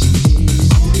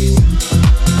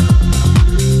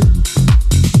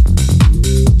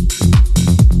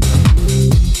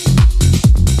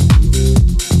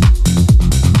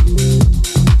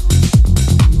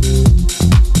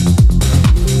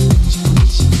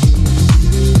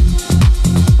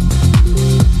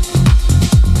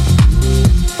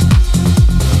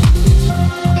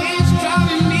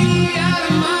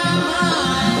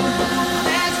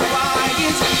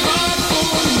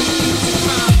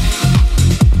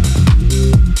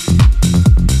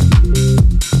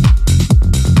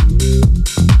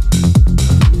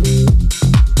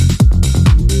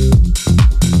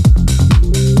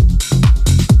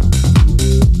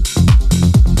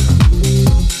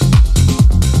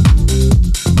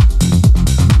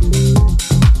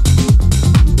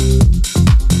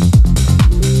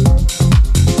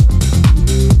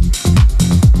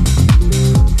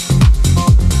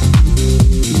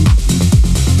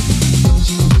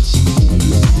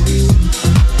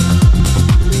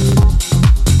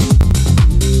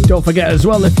 Don't forget as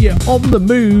well, if you're on the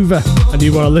move and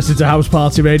you want to listen to House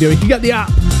Party Radio, you can get the app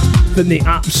from the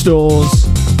app stores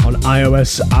on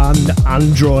iOS and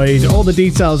Android. All the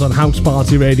details on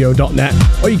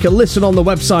housepartyradio.net, or you can listen on the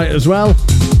website as well.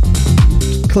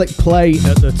 Click play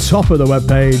at the top of the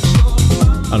webpage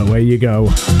and away you go.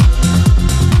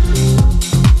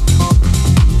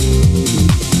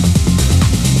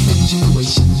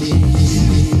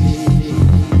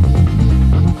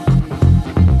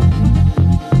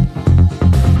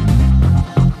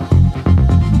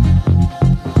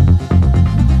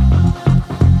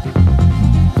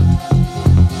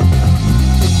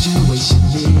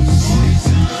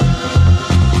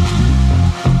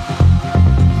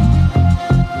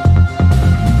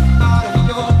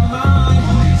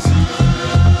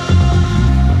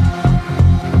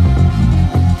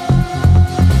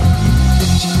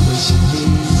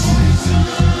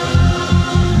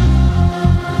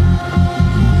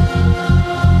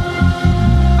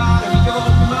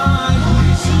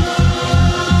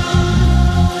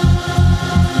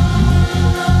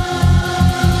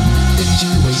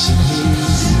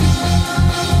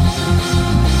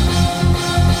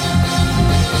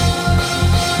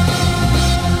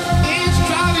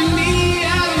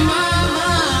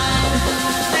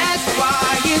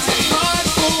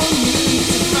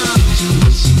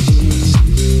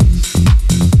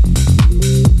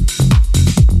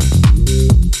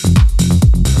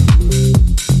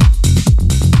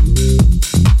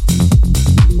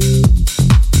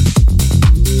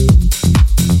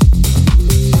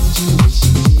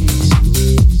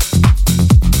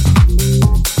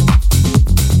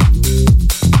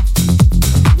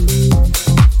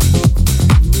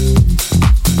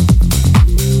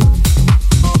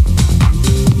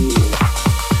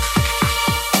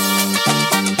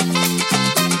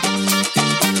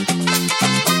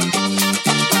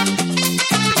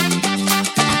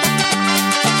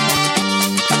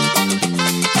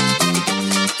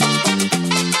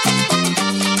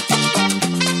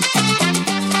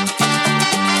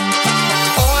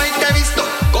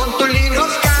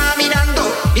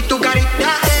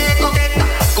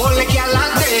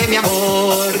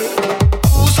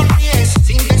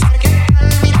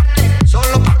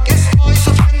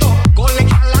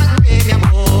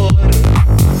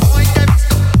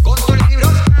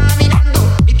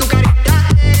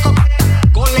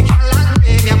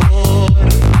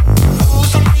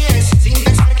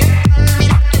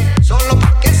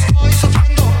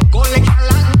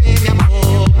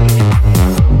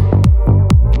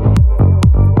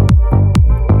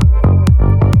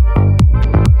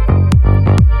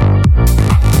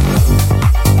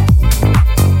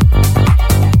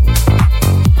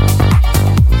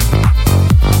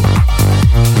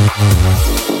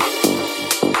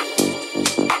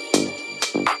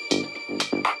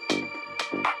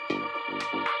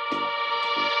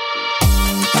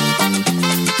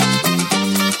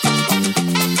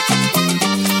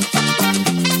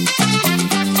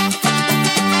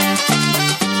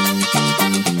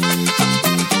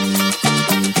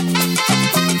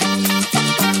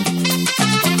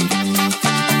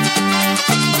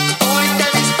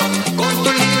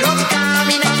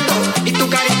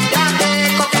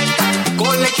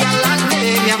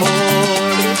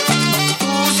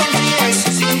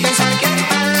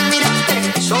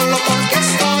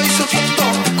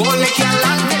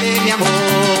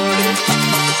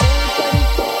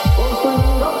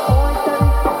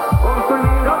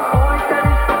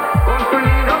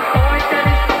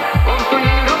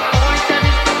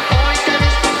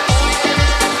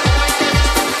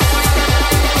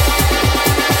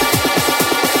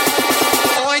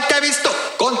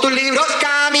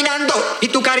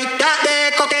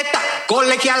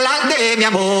 adelante, mi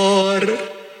amor.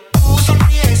 Tú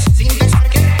sonríes sin pensar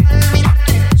que al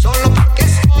mirarte, solo porque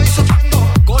estoy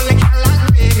sufriendo,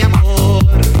 colegialante, mi amor.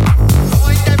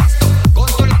 Hoy te he visto con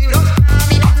tus libros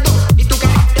caminando y tu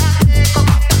carita de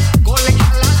coqueta,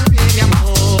 colegialante, mi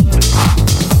amor.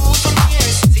 Tú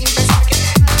sonríes sin pensar que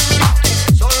al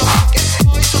mirarte, solo porque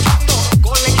estoy sufriendo,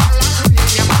 colegialante,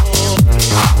 mi amor.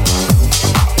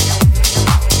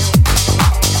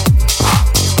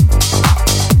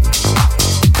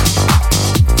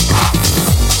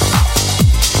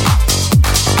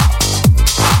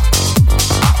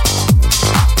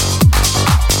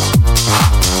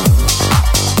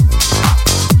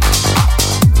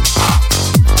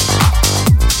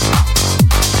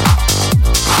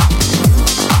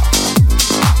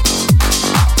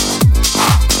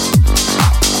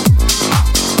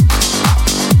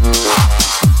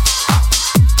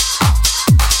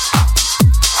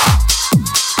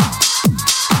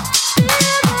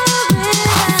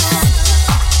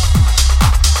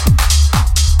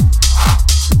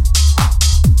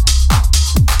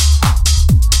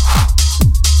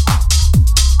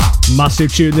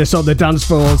 Massive tune this on the dance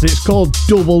floors. It's called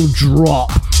Double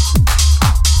Drop.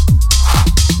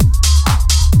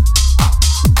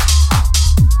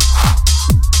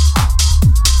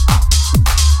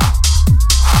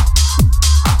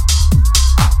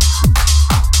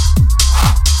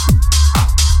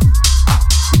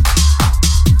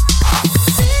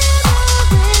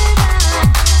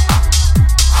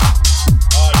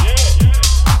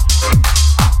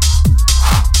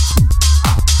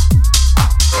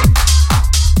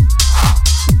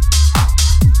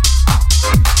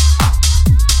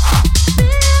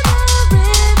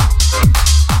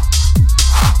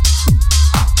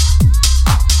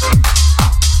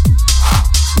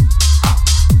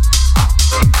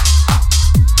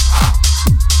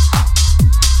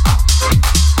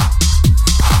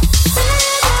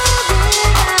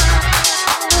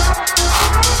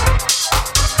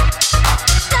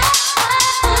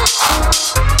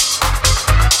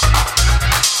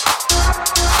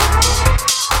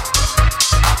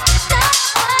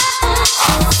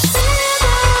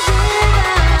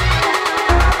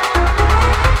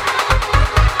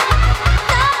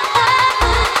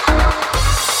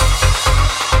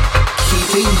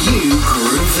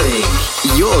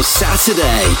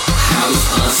 Saturday, House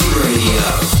Party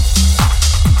Radio.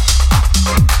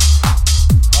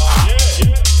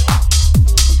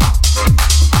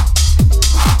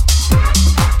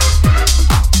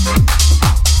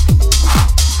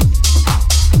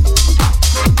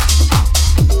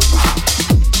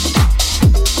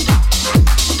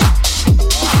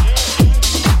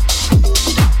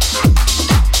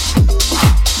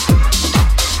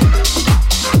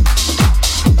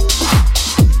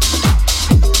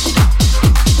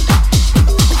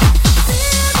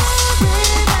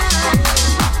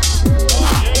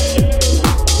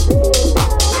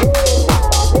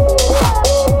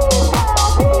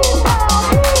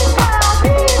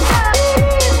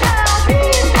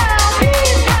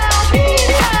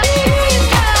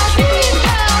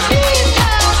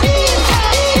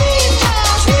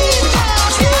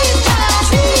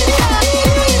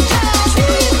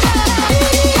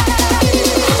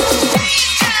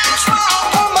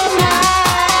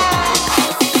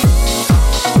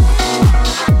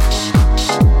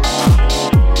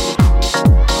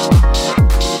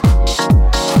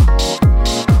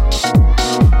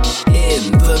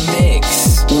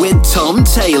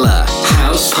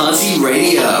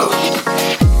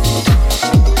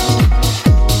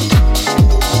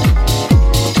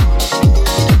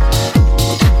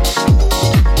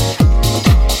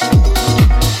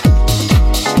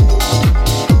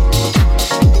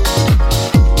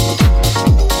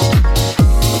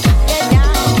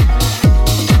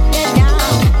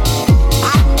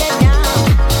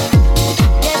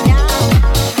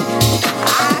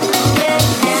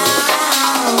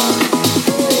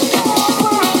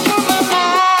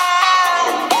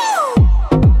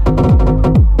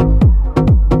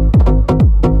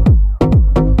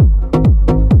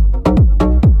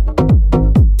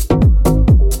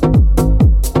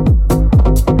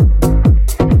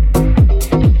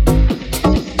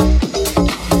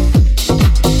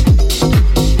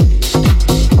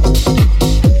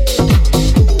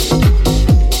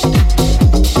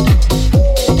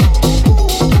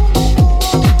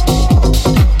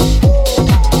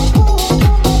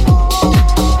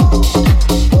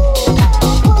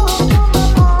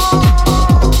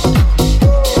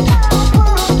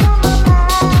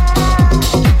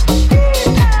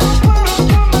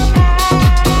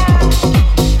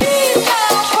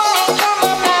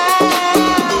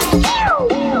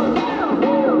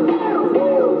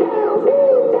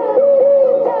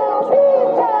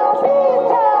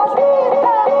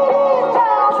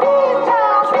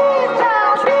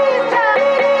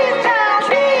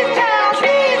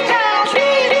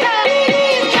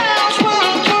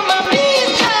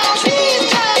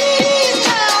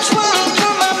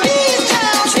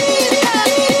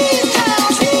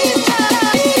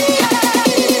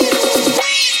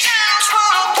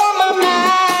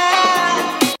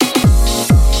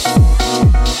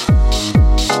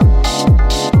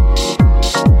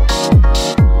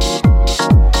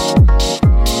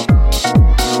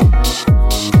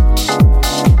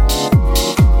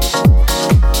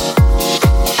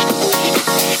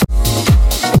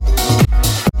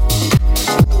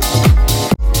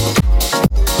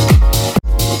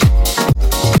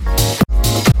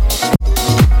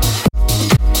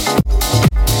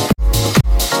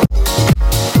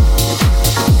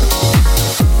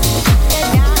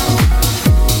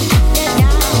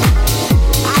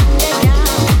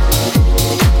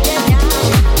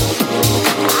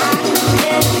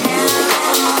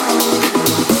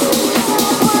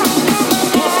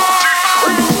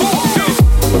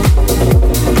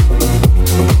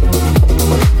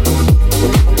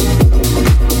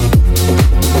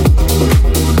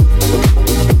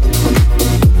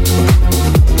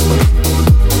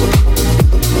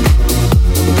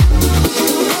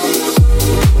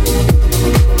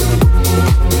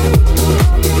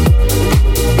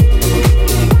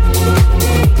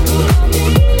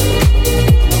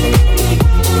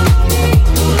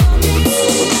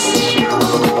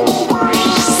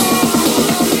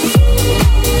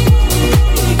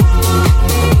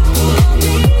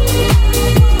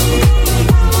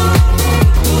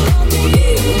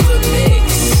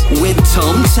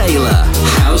 Taylor,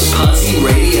 House Party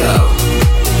Radio.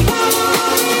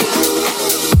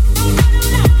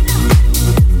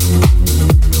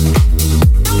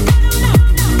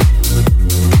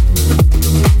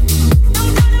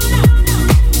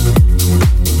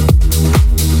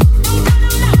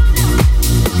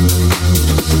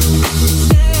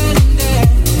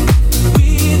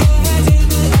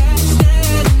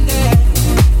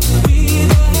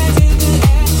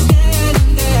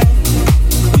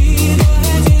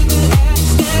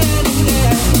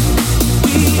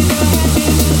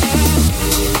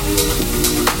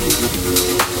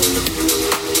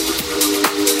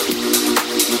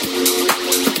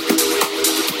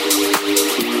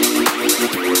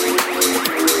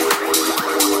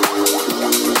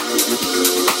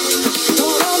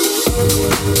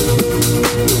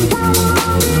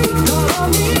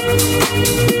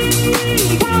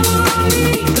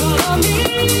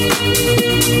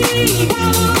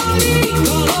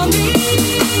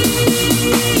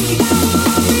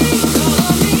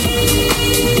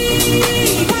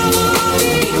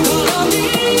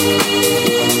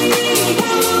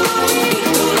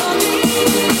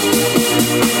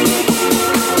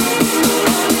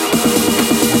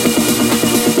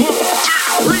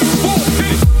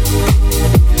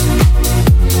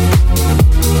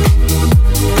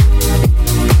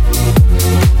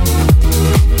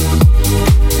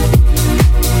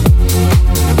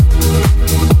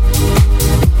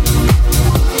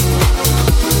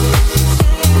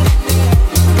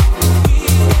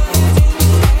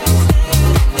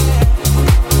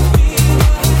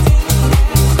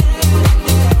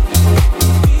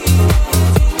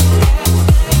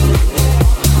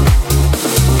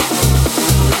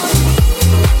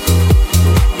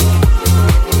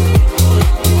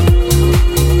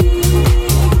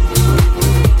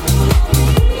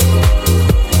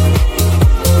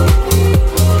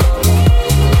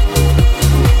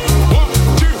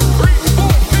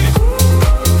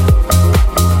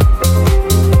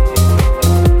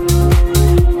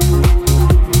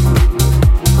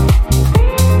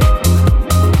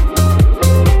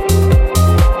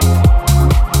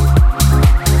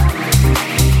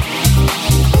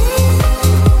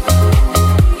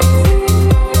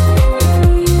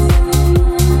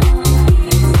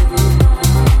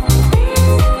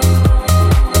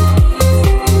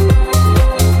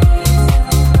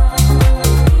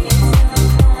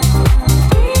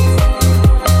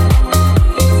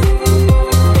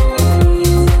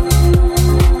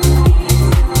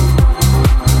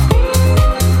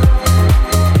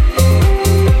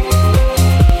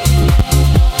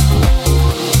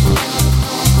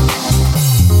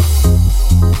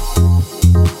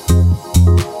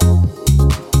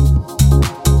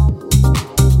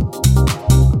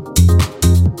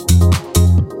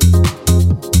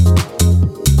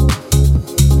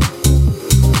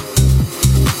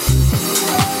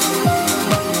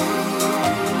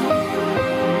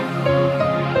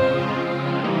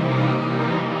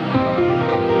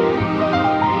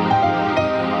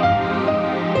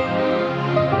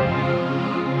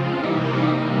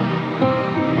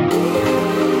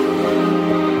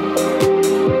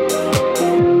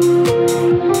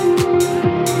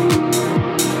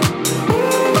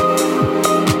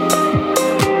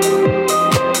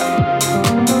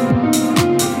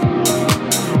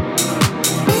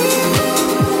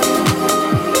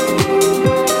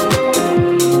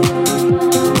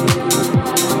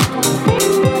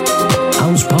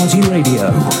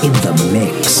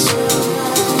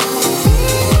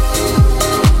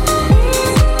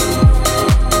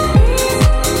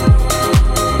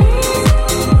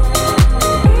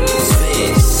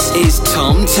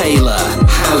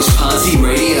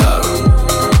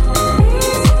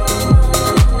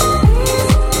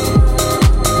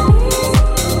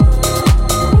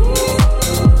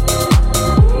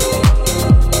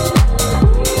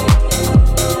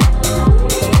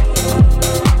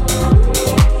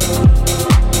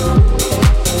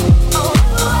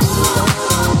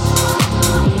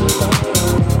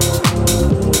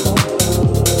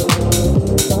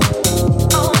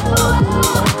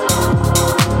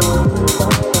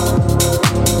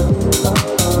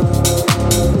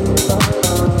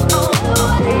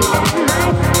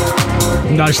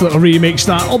 Nice little remix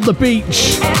that on the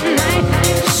beach.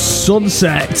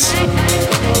 Sunset.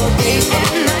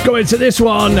 Going to this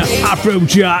one,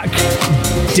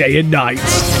 Afrojack, Day and Night.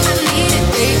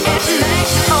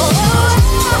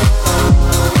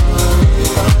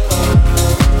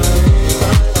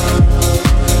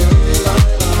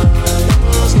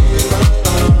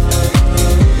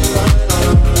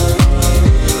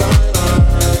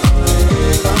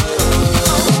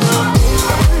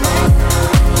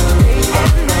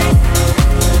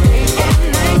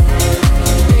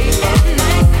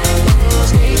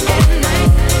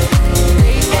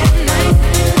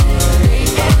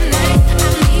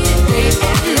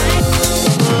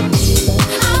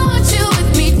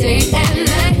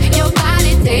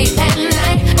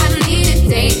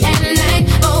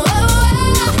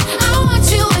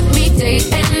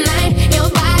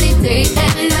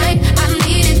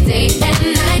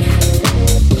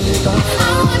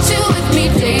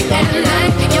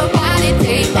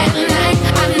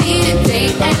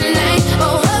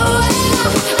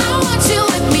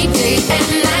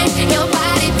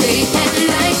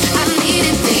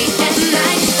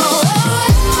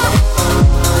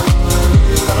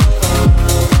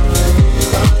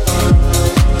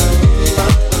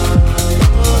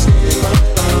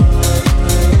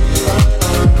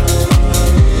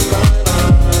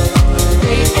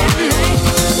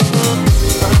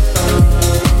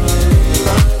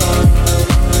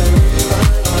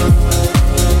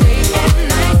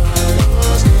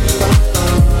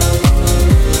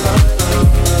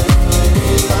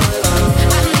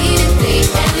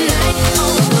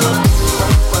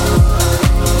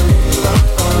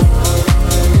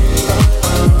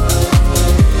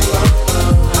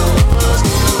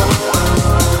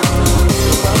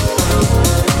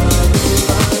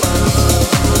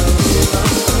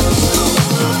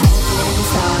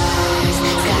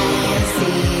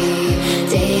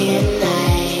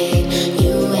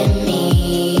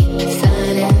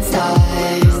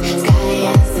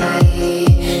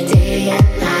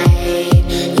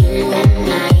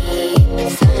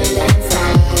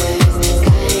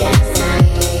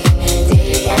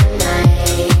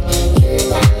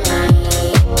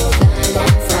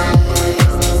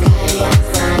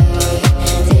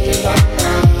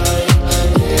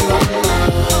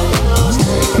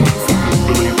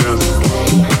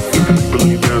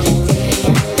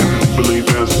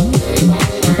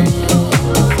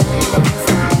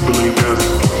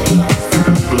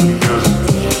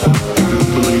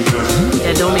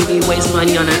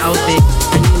 outfit.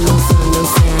 I need a little sun, no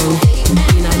sand.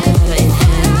 Pina colada in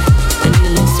hand. I need a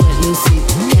little sweat, little sleep.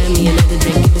 Hand me another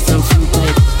drink, give me some fruit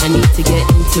pipe. I need to get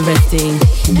interesting.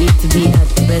 Need to be at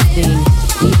the best thing.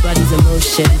 Need body's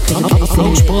emotion.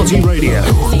 House Party Radio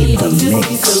in the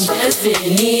mix.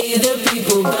 Need the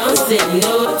people bouncing.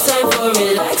 No time for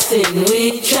relaxing.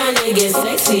 We tryna get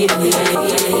sexy tonight.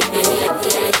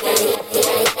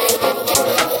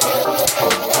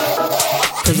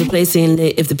 Cause the place ain't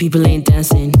lit if the people ain't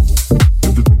dancing.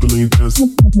 If the people ain't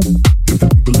dancing. If the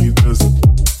people ain't dancing.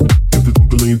 If the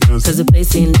people ain't dancing. Cause the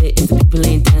place ain't lit if the people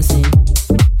ain't dancing.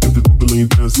 If the people ain't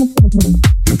dancing.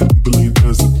 If the people ain't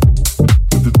dancing.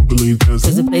 If the people ain't dancing.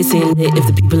 Cause the place ain't lit if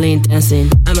the people ain't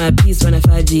dancing. I'm at peace when I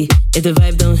 5G. If the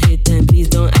vibe don't hit, then please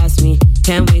don't ask me.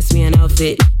 Can't waste me an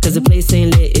outfit. Cause the place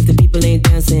ain't lit if the people ain't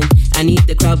dancing. I need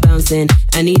the crowd bouncing.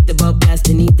 I need the ball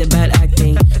blasting. Need the bad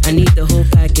acting. I need the whole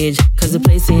package. Cause the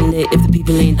place ain't lit if the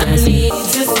people ain't dancing. I need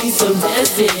to see some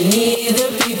dancing. Need the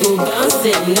people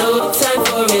bouncing. No time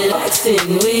for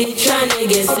relaxing. We tryna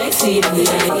get sexy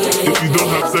tonight. If you don't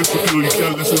have sex with people, you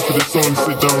can't listen to this song.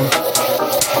 Sit down.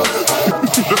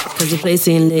 Cause the place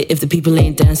ain't lit if the people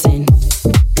ain't dancing.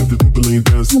 If the people ain't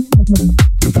dancing.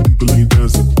 If the people ain't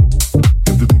dancing.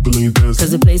 If the people ain't dancing.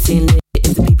 Cause the place ain't lit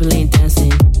if the people ain't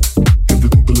dancing. If the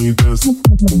people ain't dancing.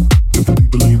 If the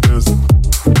people ain't dancing.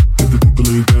 If the people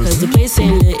ain't dancing. Cause the place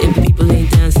ain't lit if the people ain't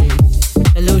dancing.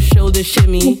 A little shoulder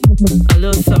shimmy, a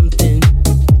little something.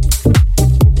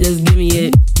 Just give me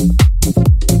it.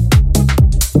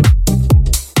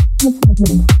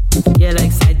 Yeah,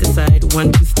 like side to side,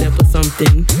 1-2 step or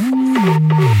something.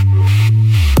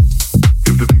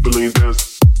 If the people ain't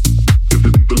dancing. If the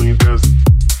people ain't dancing.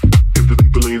 If the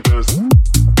people ain't dancing.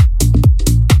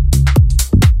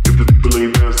 If the people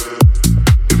ain't dancing.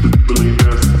 If the people ain't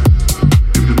dancing.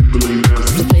 If the people ain't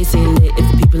dancing. The place ain't lit if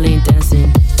the people ain't dancing.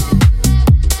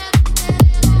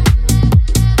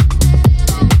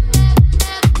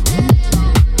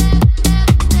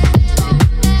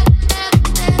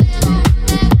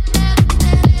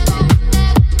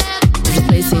 The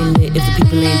place ain't lit if the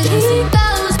people ain't dancing.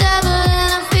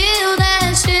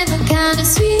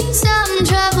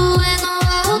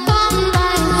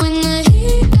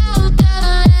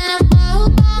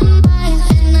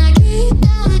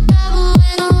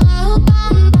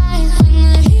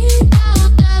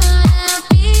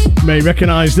 May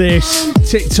recognise this.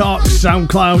 TikTok,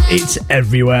 SoundCloud, it's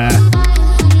everywhere.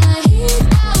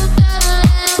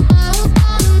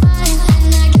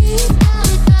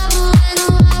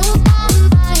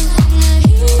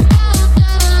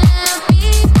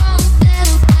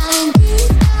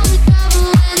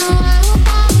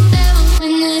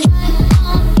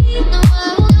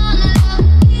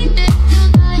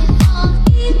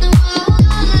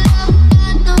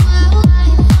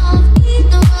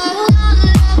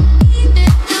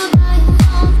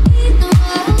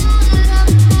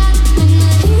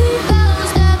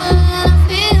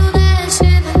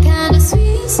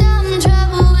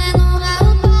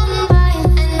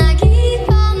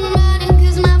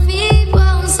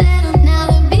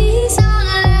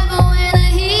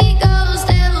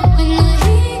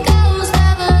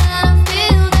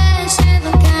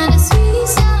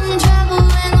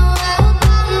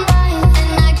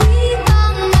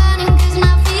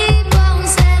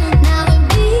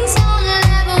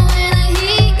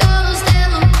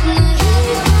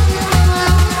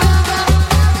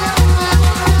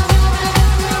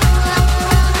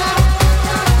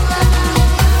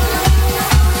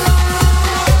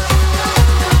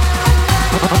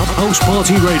 House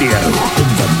Party Radio in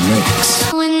the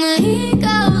mix. When the heat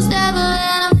goes down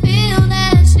and I feel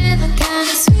that shiver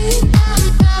kinda sweet. I'm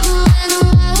in trouble when the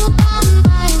world comes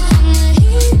by. When the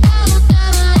heat goes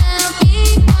down and I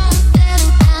keep on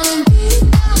settle down and deep.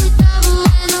 I'm in trouble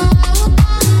when the world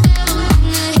comes down. When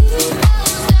the heat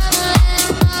goes down and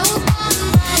the world comes by.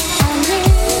 I'm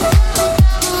here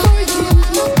for you.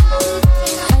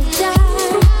 I die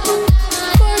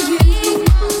for you.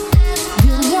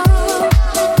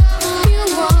 You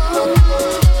want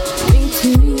me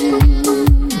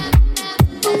to.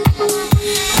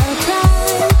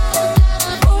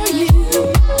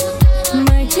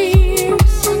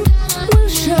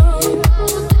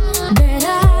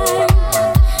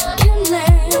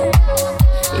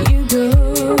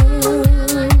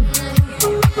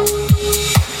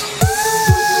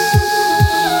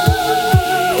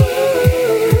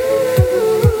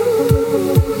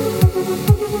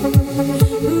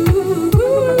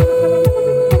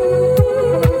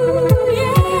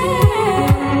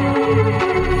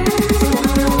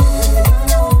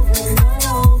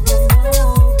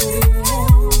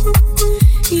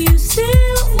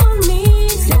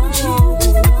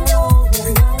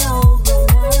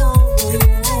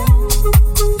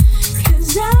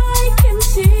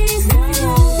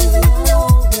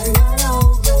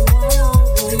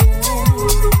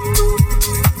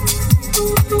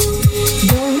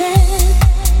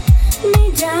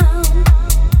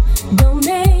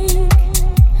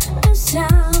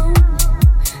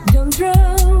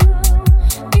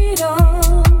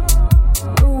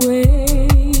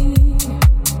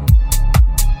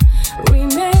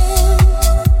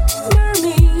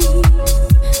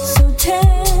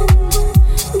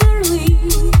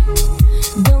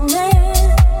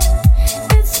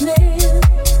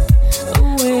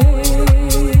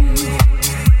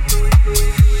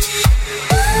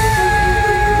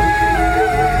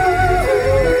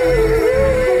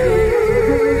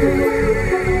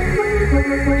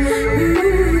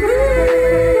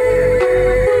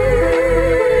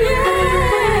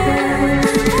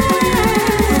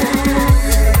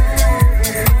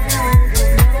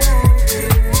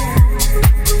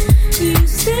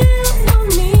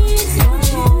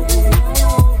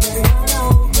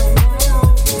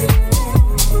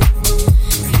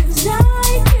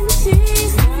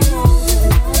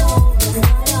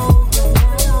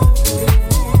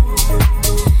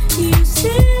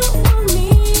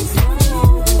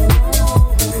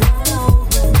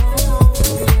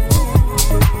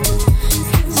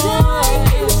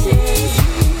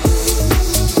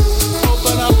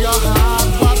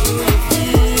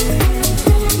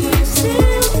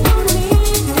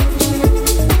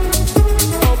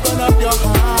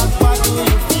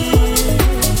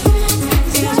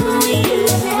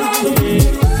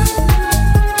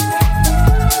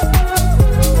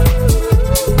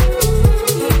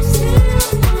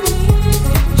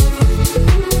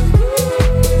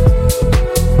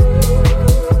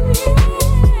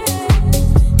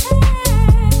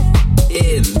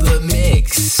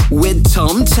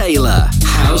 Taylor,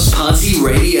 House Party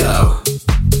Radio.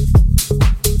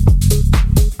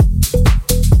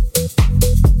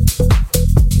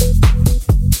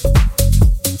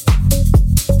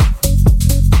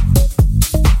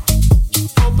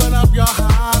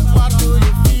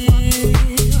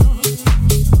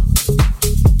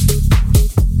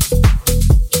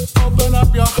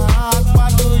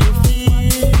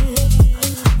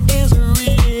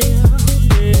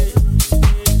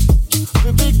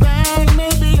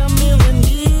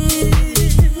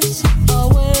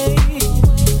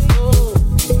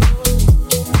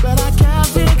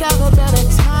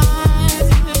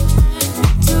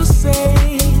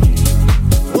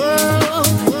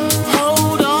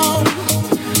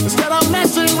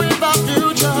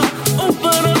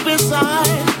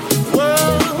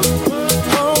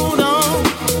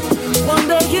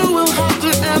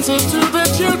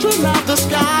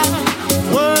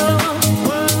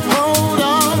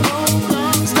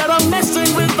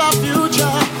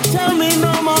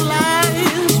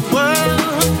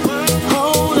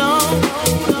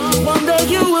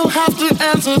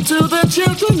 To the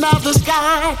children of the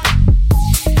sky.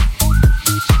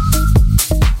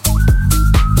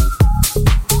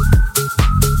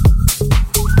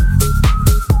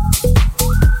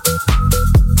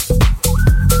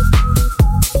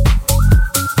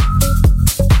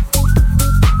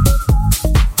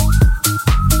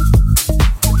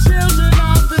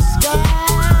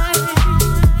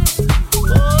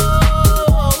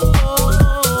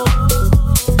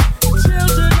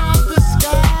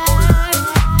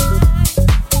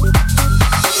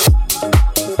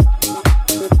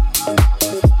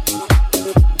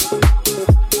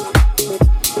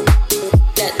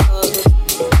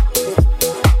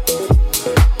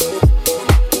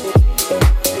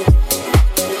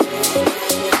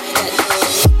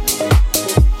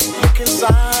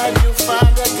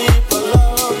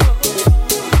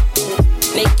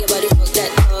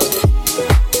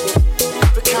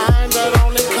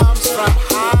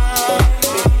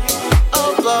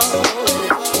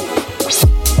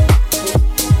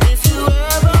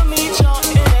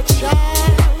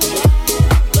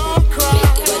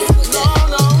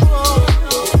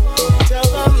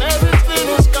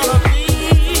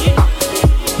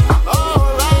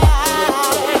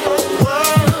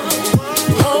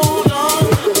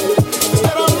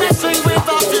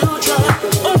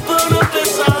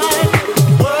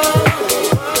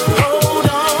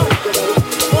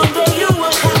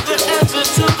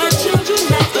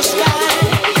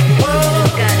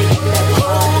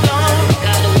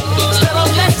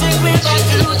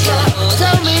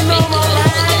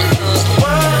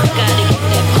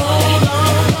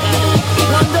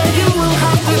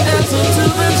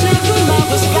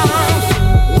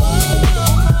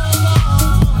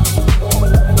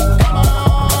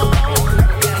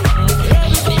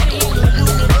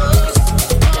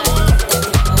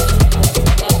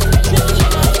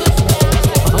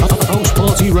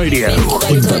 Radio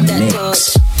in the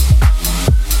mix.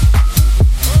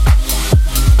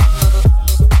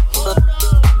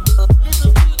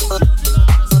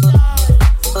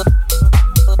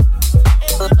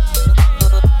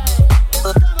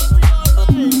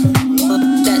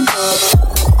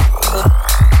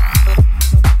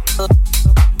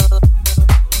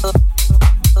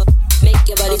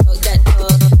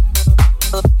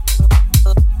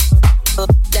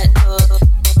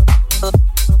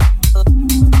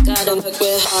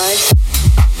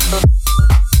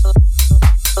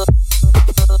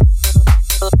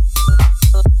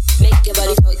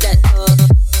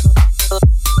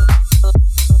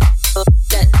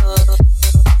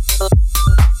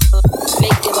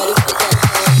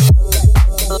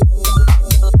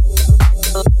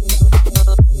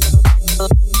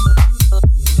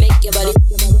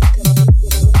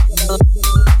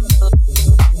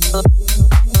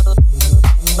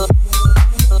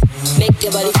 Make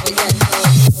your body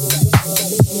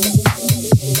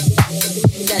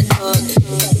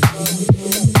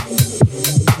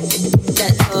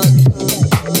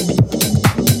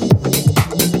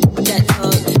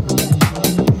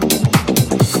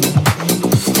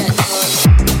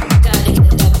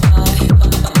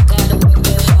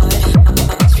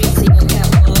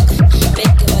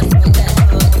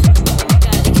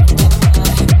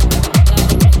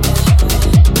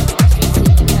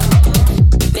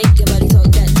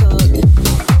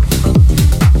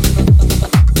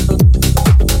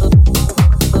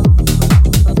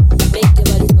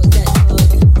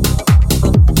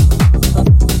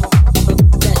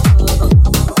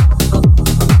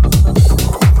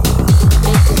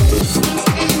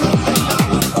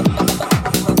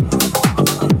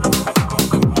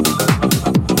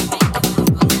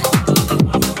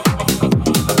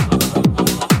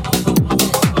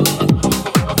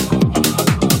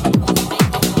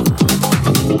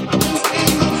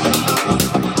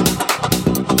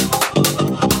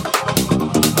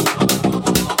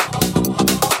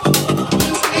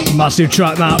Massive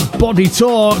track that, Body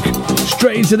Talk.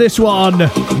 Straight into this one,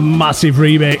 massive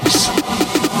remix.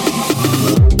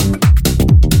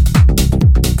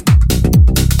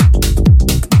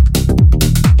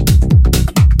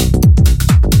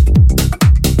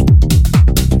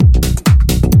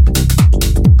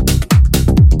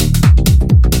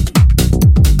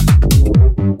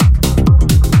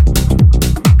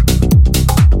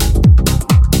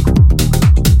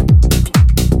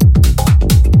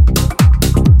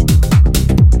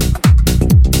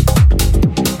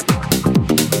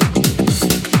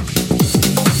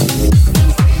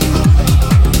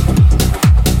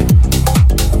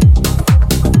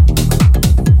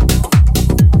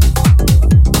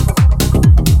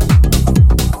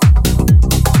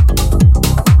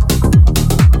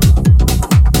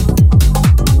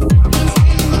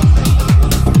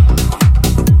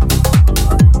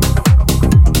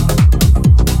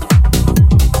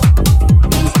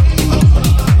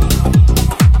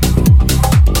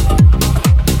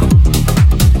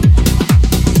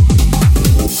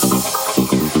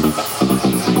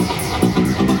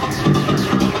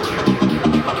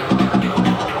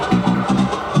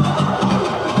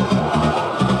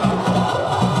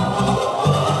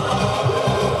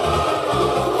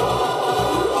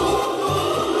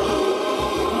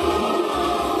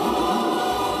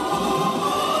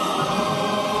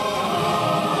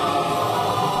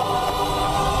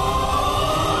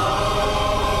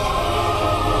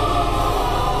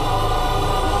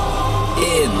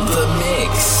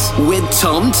 With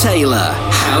Tom Taylor,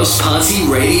 House Party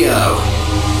Radio.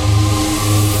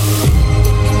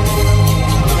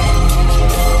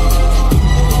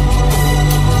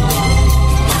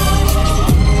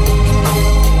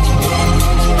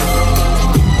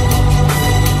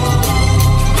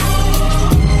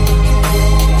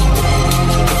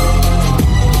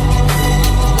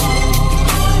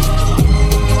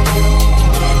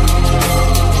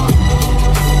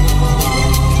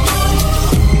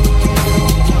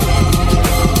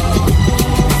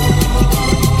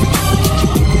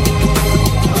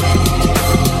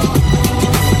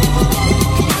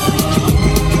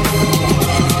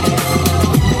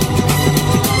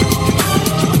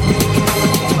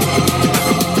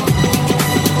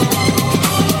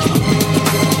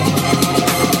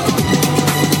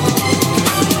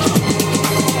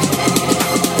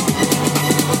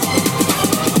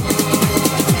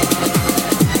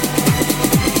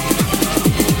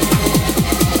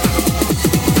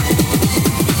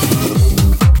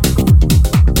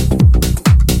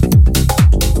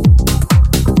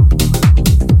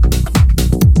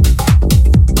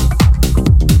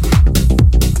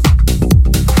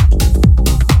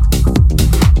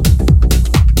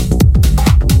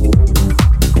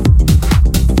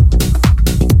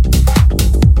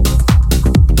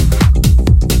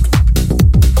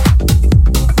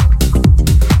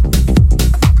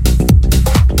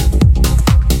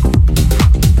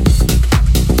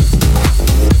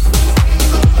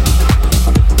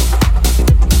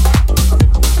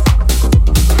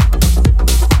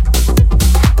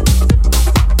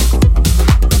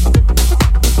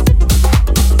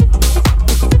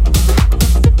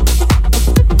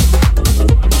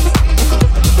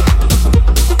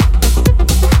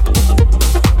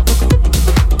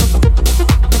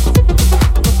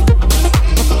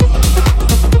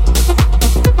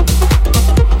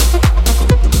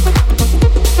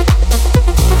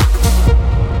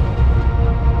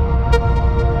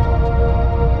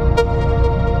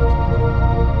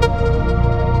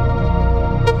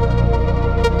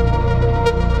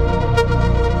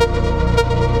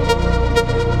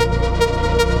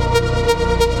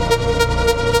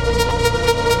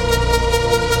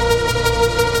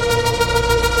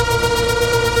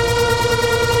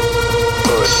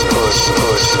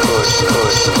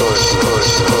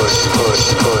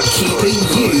 Keeping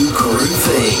you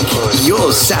grooving.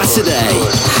 Your Saturday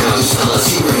House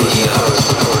Party Radio.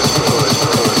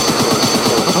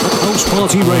 House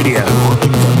Party Radio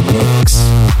in the mix.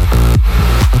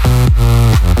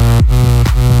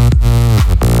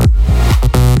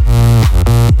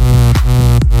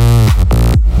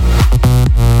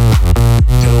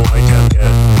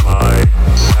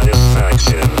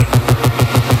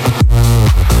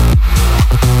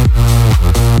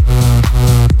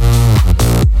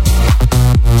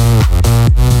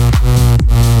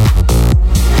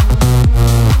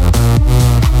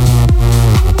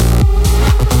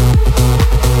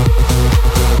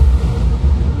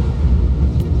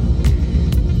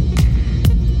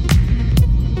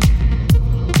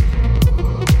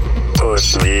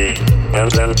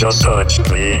 Just touch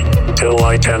me till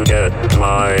I can get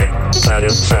my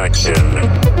satisfaction.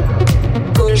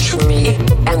 push me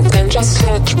and then just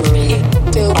hurt me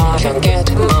till I can get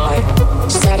my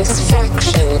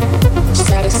satisfaction,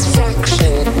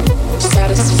 satisfaction,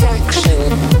 satisfaction,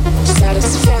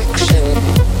 satisfaction,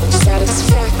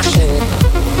 satisfaction.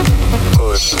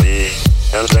 Push me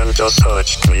and then just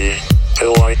touch me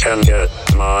till I can get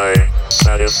my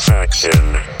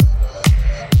satisfaction.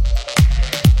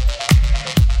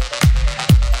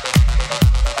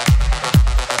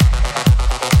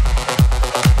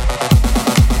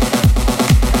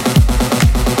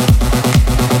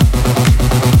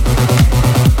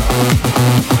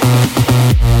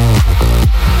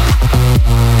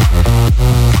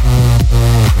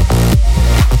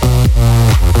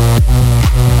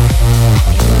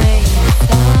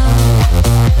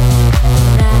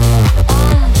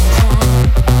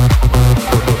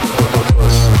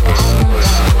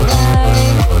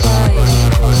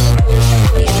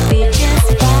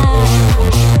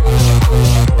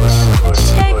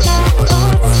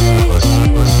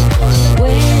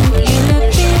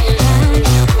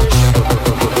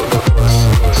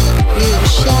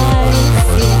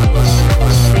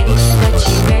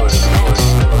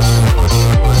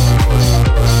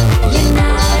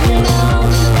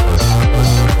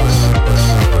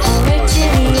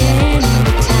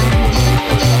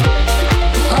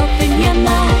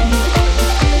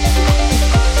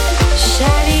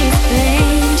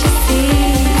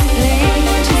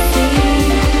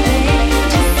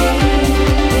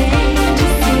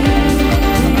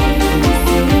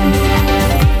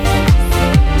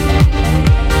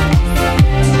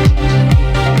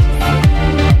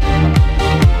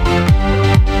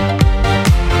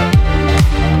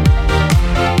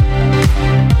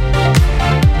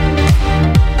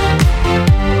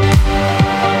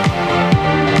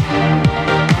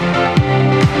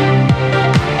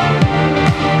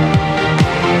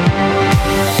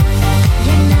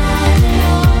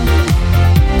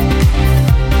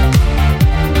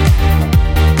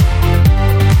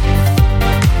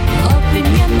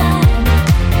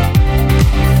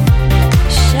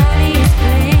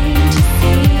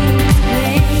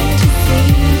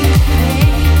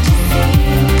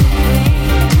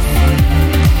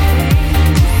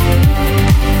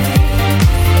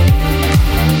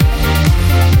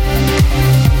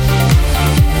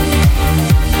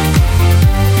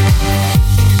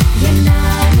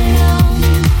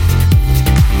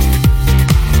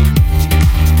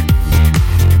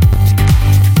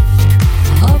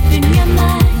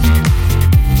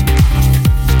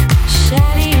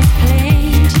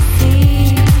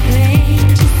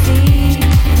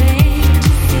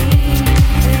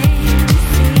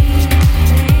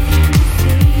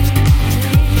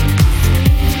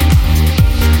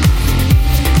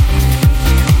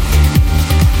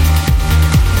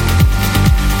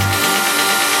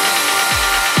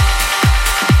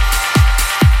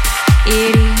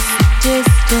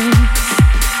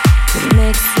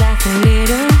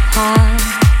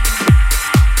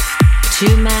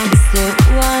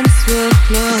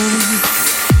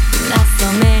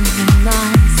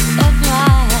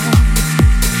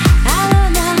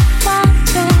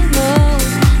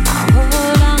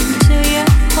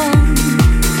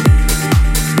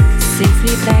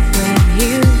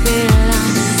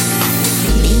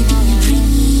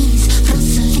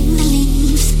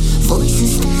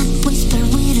 Voices that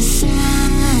whisper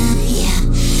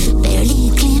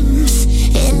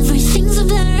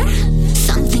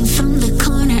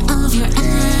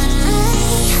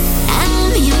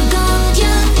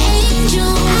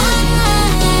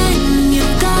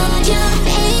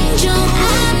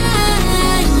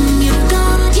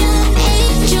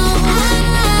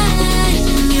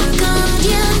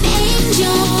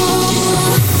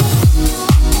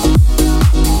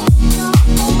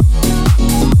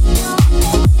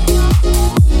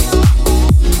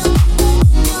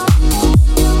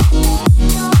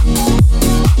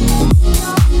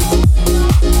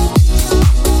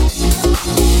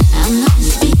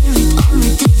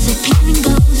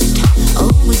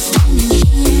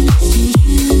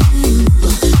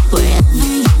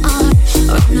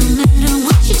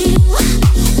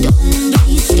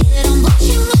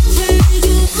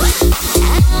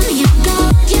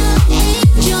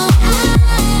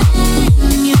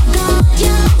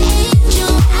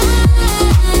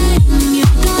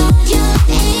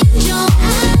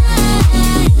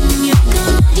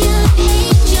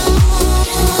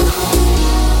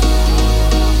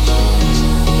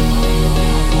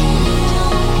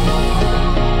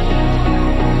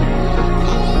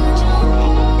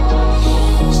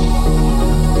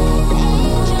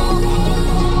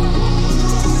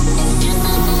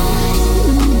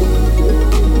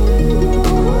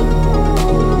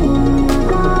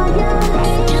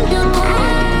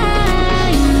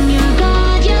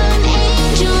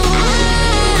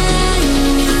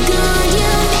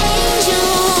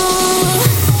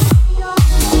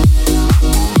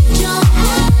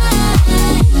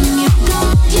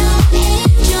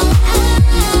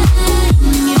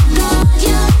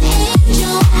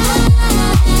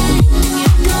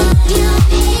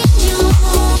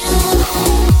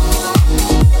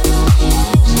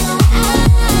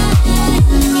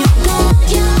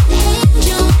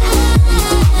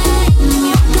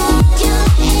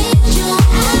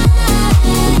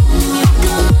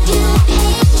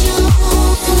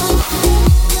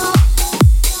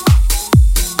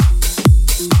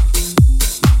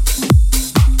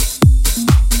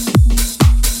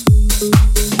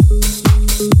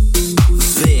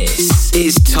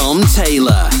Tom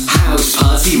Taylor. House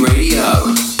Party Radio.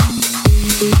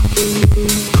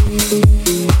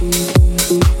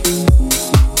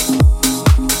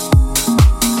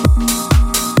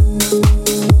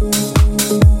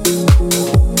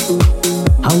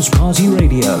 House Party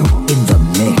Radio in the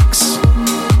mix.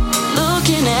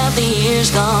 Looking at the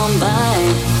years gone by,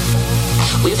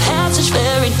 we've had such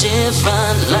very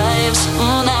different lives.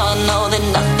 Now I know that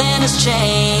nothing has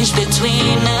changed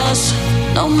between us.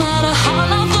 No matter how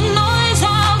loud the noise,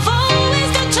 I've always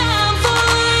got time for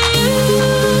you.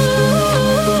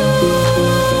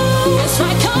 It's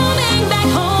like coming back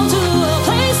home to a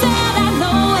place that I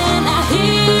know and I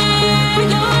hear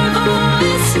your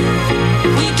voice.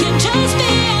 We can just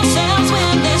be ourselves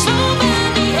when there's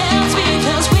nobody else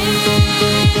because we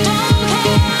don't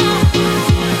care.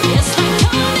 It's like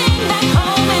coming back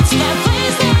home. It's that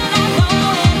place that I know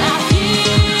and I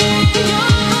hear your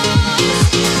voice.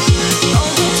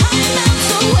 Over time melts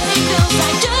away, feels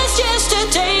like just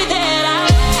yesterday that I.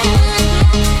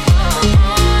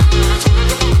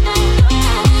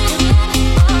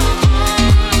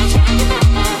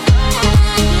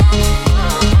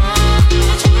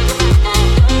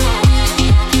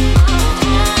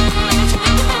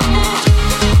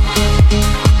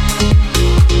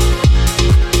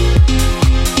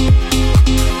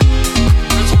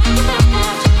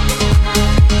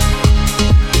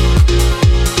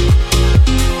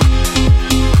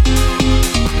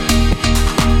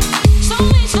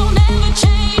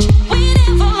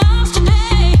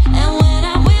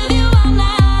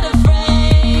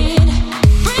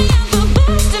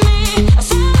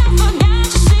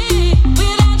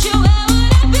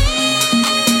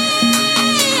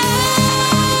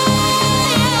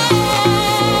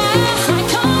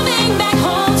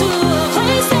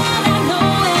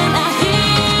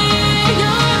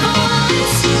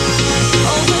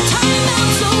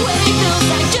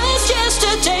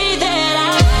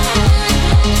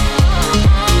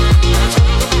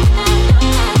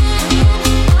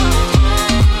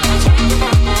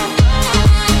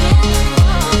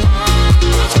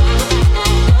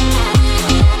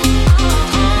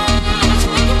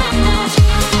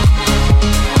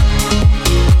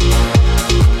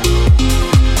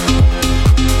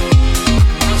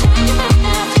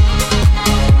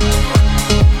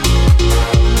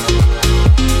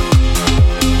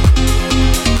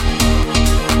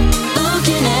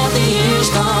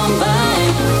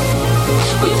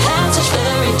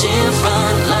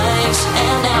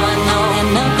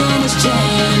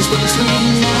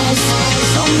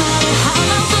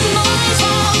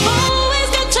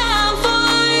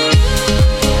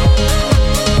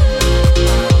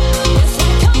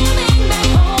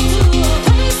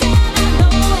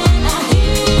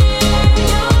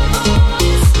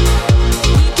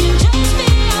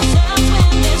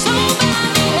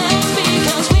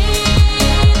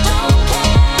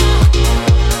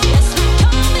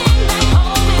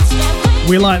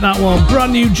 We like that one.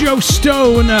 Brand new Joe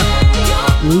Stone,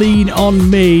 Lean on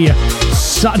Me.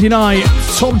 Saturday night,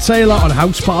 Tom Taylor on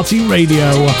House Party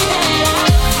Radio.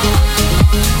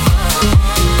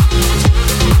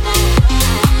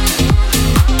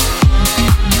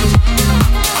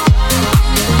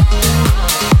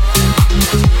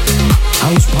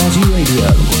 House Party Radio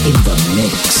in the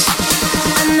mix.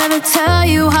 I never tell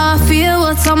you how I feel,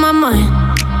 what's on my mind.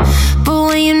 But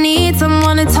when you need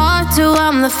someone to talk to,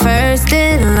 I'm the first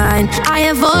in line.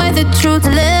 I avoid the truth to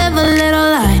live a little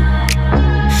lie.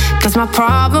 Cause my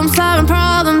problems aren't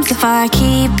problems if I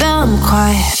keep them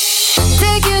quiet.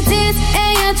 Take your tears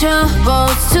and your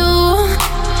troubles too.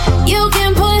 You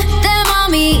can put them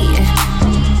on me.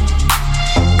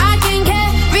 I can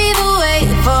carry the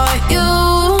weight for you.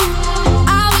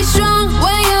 I'll be strong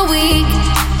when you're weak.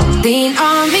 Lean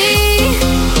on me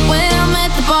when I'm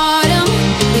at the bottom.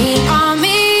 Lean on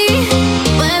me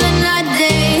when the night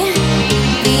day.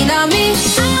 Lean on me,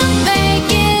 I'll make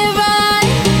it right.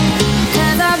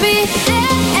 Cause I'll be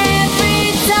there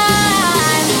every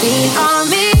time. Lean on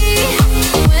me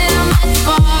when I'm at the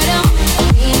bottom.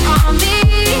 Lean on me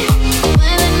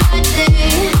when the night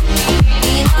day.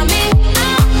 Lean on me,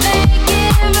 I'll make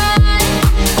it right.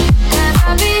 Cause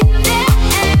I'll be there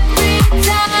every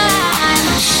time.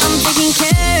 I'm taking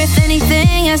care if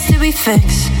anything has to be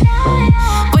fixed.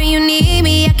 When you need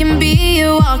me, I can be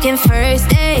your walking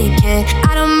first aid kit.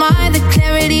 I don't mind the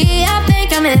clarity I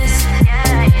think I miss.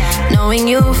 Knowing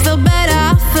you feel better,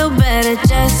 I feel better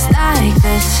just like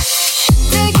this.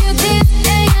 Take your tears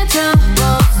and your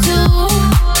troubles too.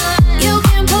 You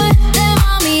can put them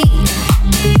on me.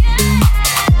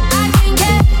 I can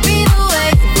carry the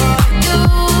weight for you.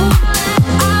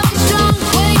 I'll be strong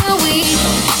when you're weak.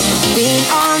 Lean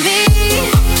on me.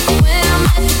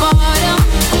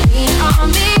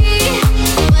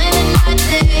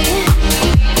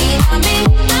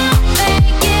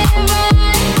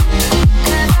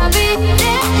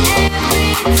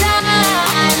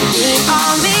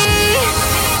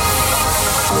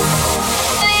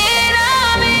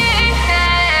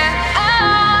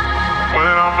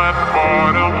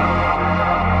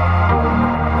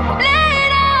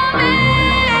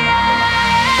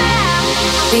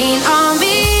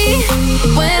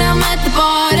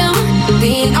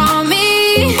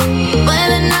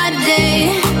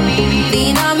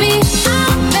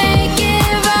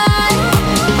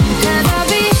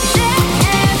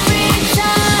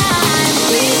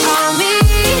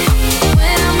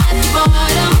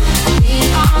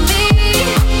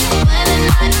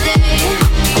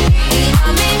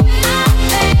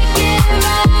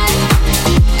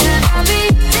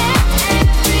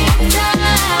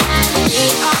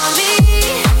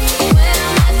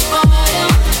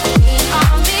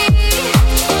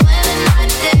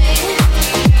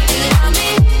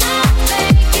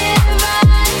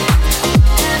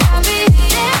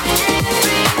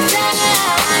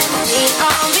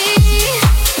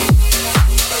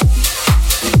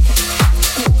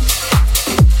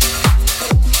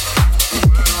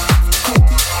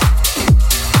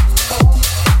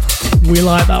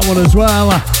 like that one as well.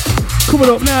 Coming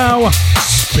up now,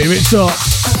 Spirits Up.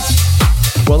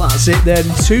 Well, that's it then.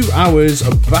 2 hours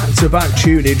of back-to-back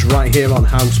tunage right here on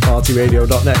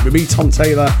housepartyradio.net with me, Tom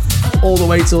Taylor, all the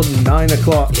way till 9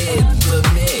 o'clock. In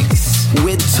the mix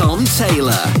with Tom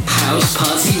Taylor, House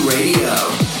Party Radio.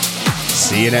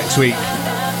 See you next week.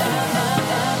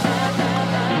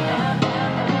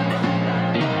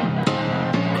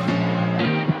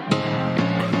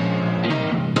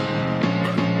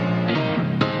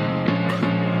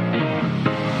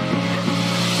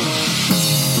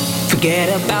 Forget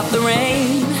about the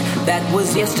rain, that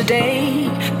was yesterday.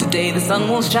 Today the sun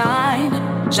will shine,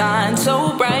 shine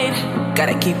so bright.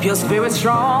 Gotta keep your spirit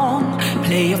strong.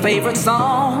 Play your favorite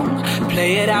song,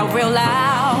 play it out real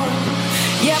loud.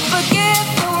 Yeah, forget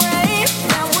the rain,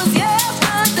 that was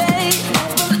yesterday.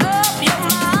 Open up your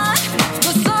mind,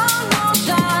 the sun will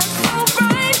shine so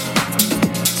bright,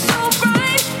 so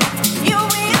bright. You'll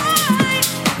be alright,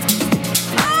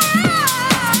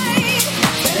 alright.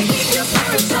 Better keep your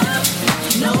spirits up.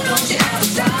 No, don't you ever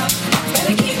stop.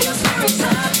 Better keep your spirits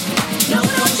up. No,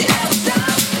 don't you ever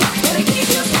stop. Better keep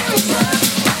your spirits up.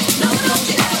 No, don't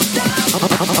you ever stop.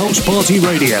 House Party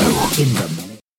Radio in the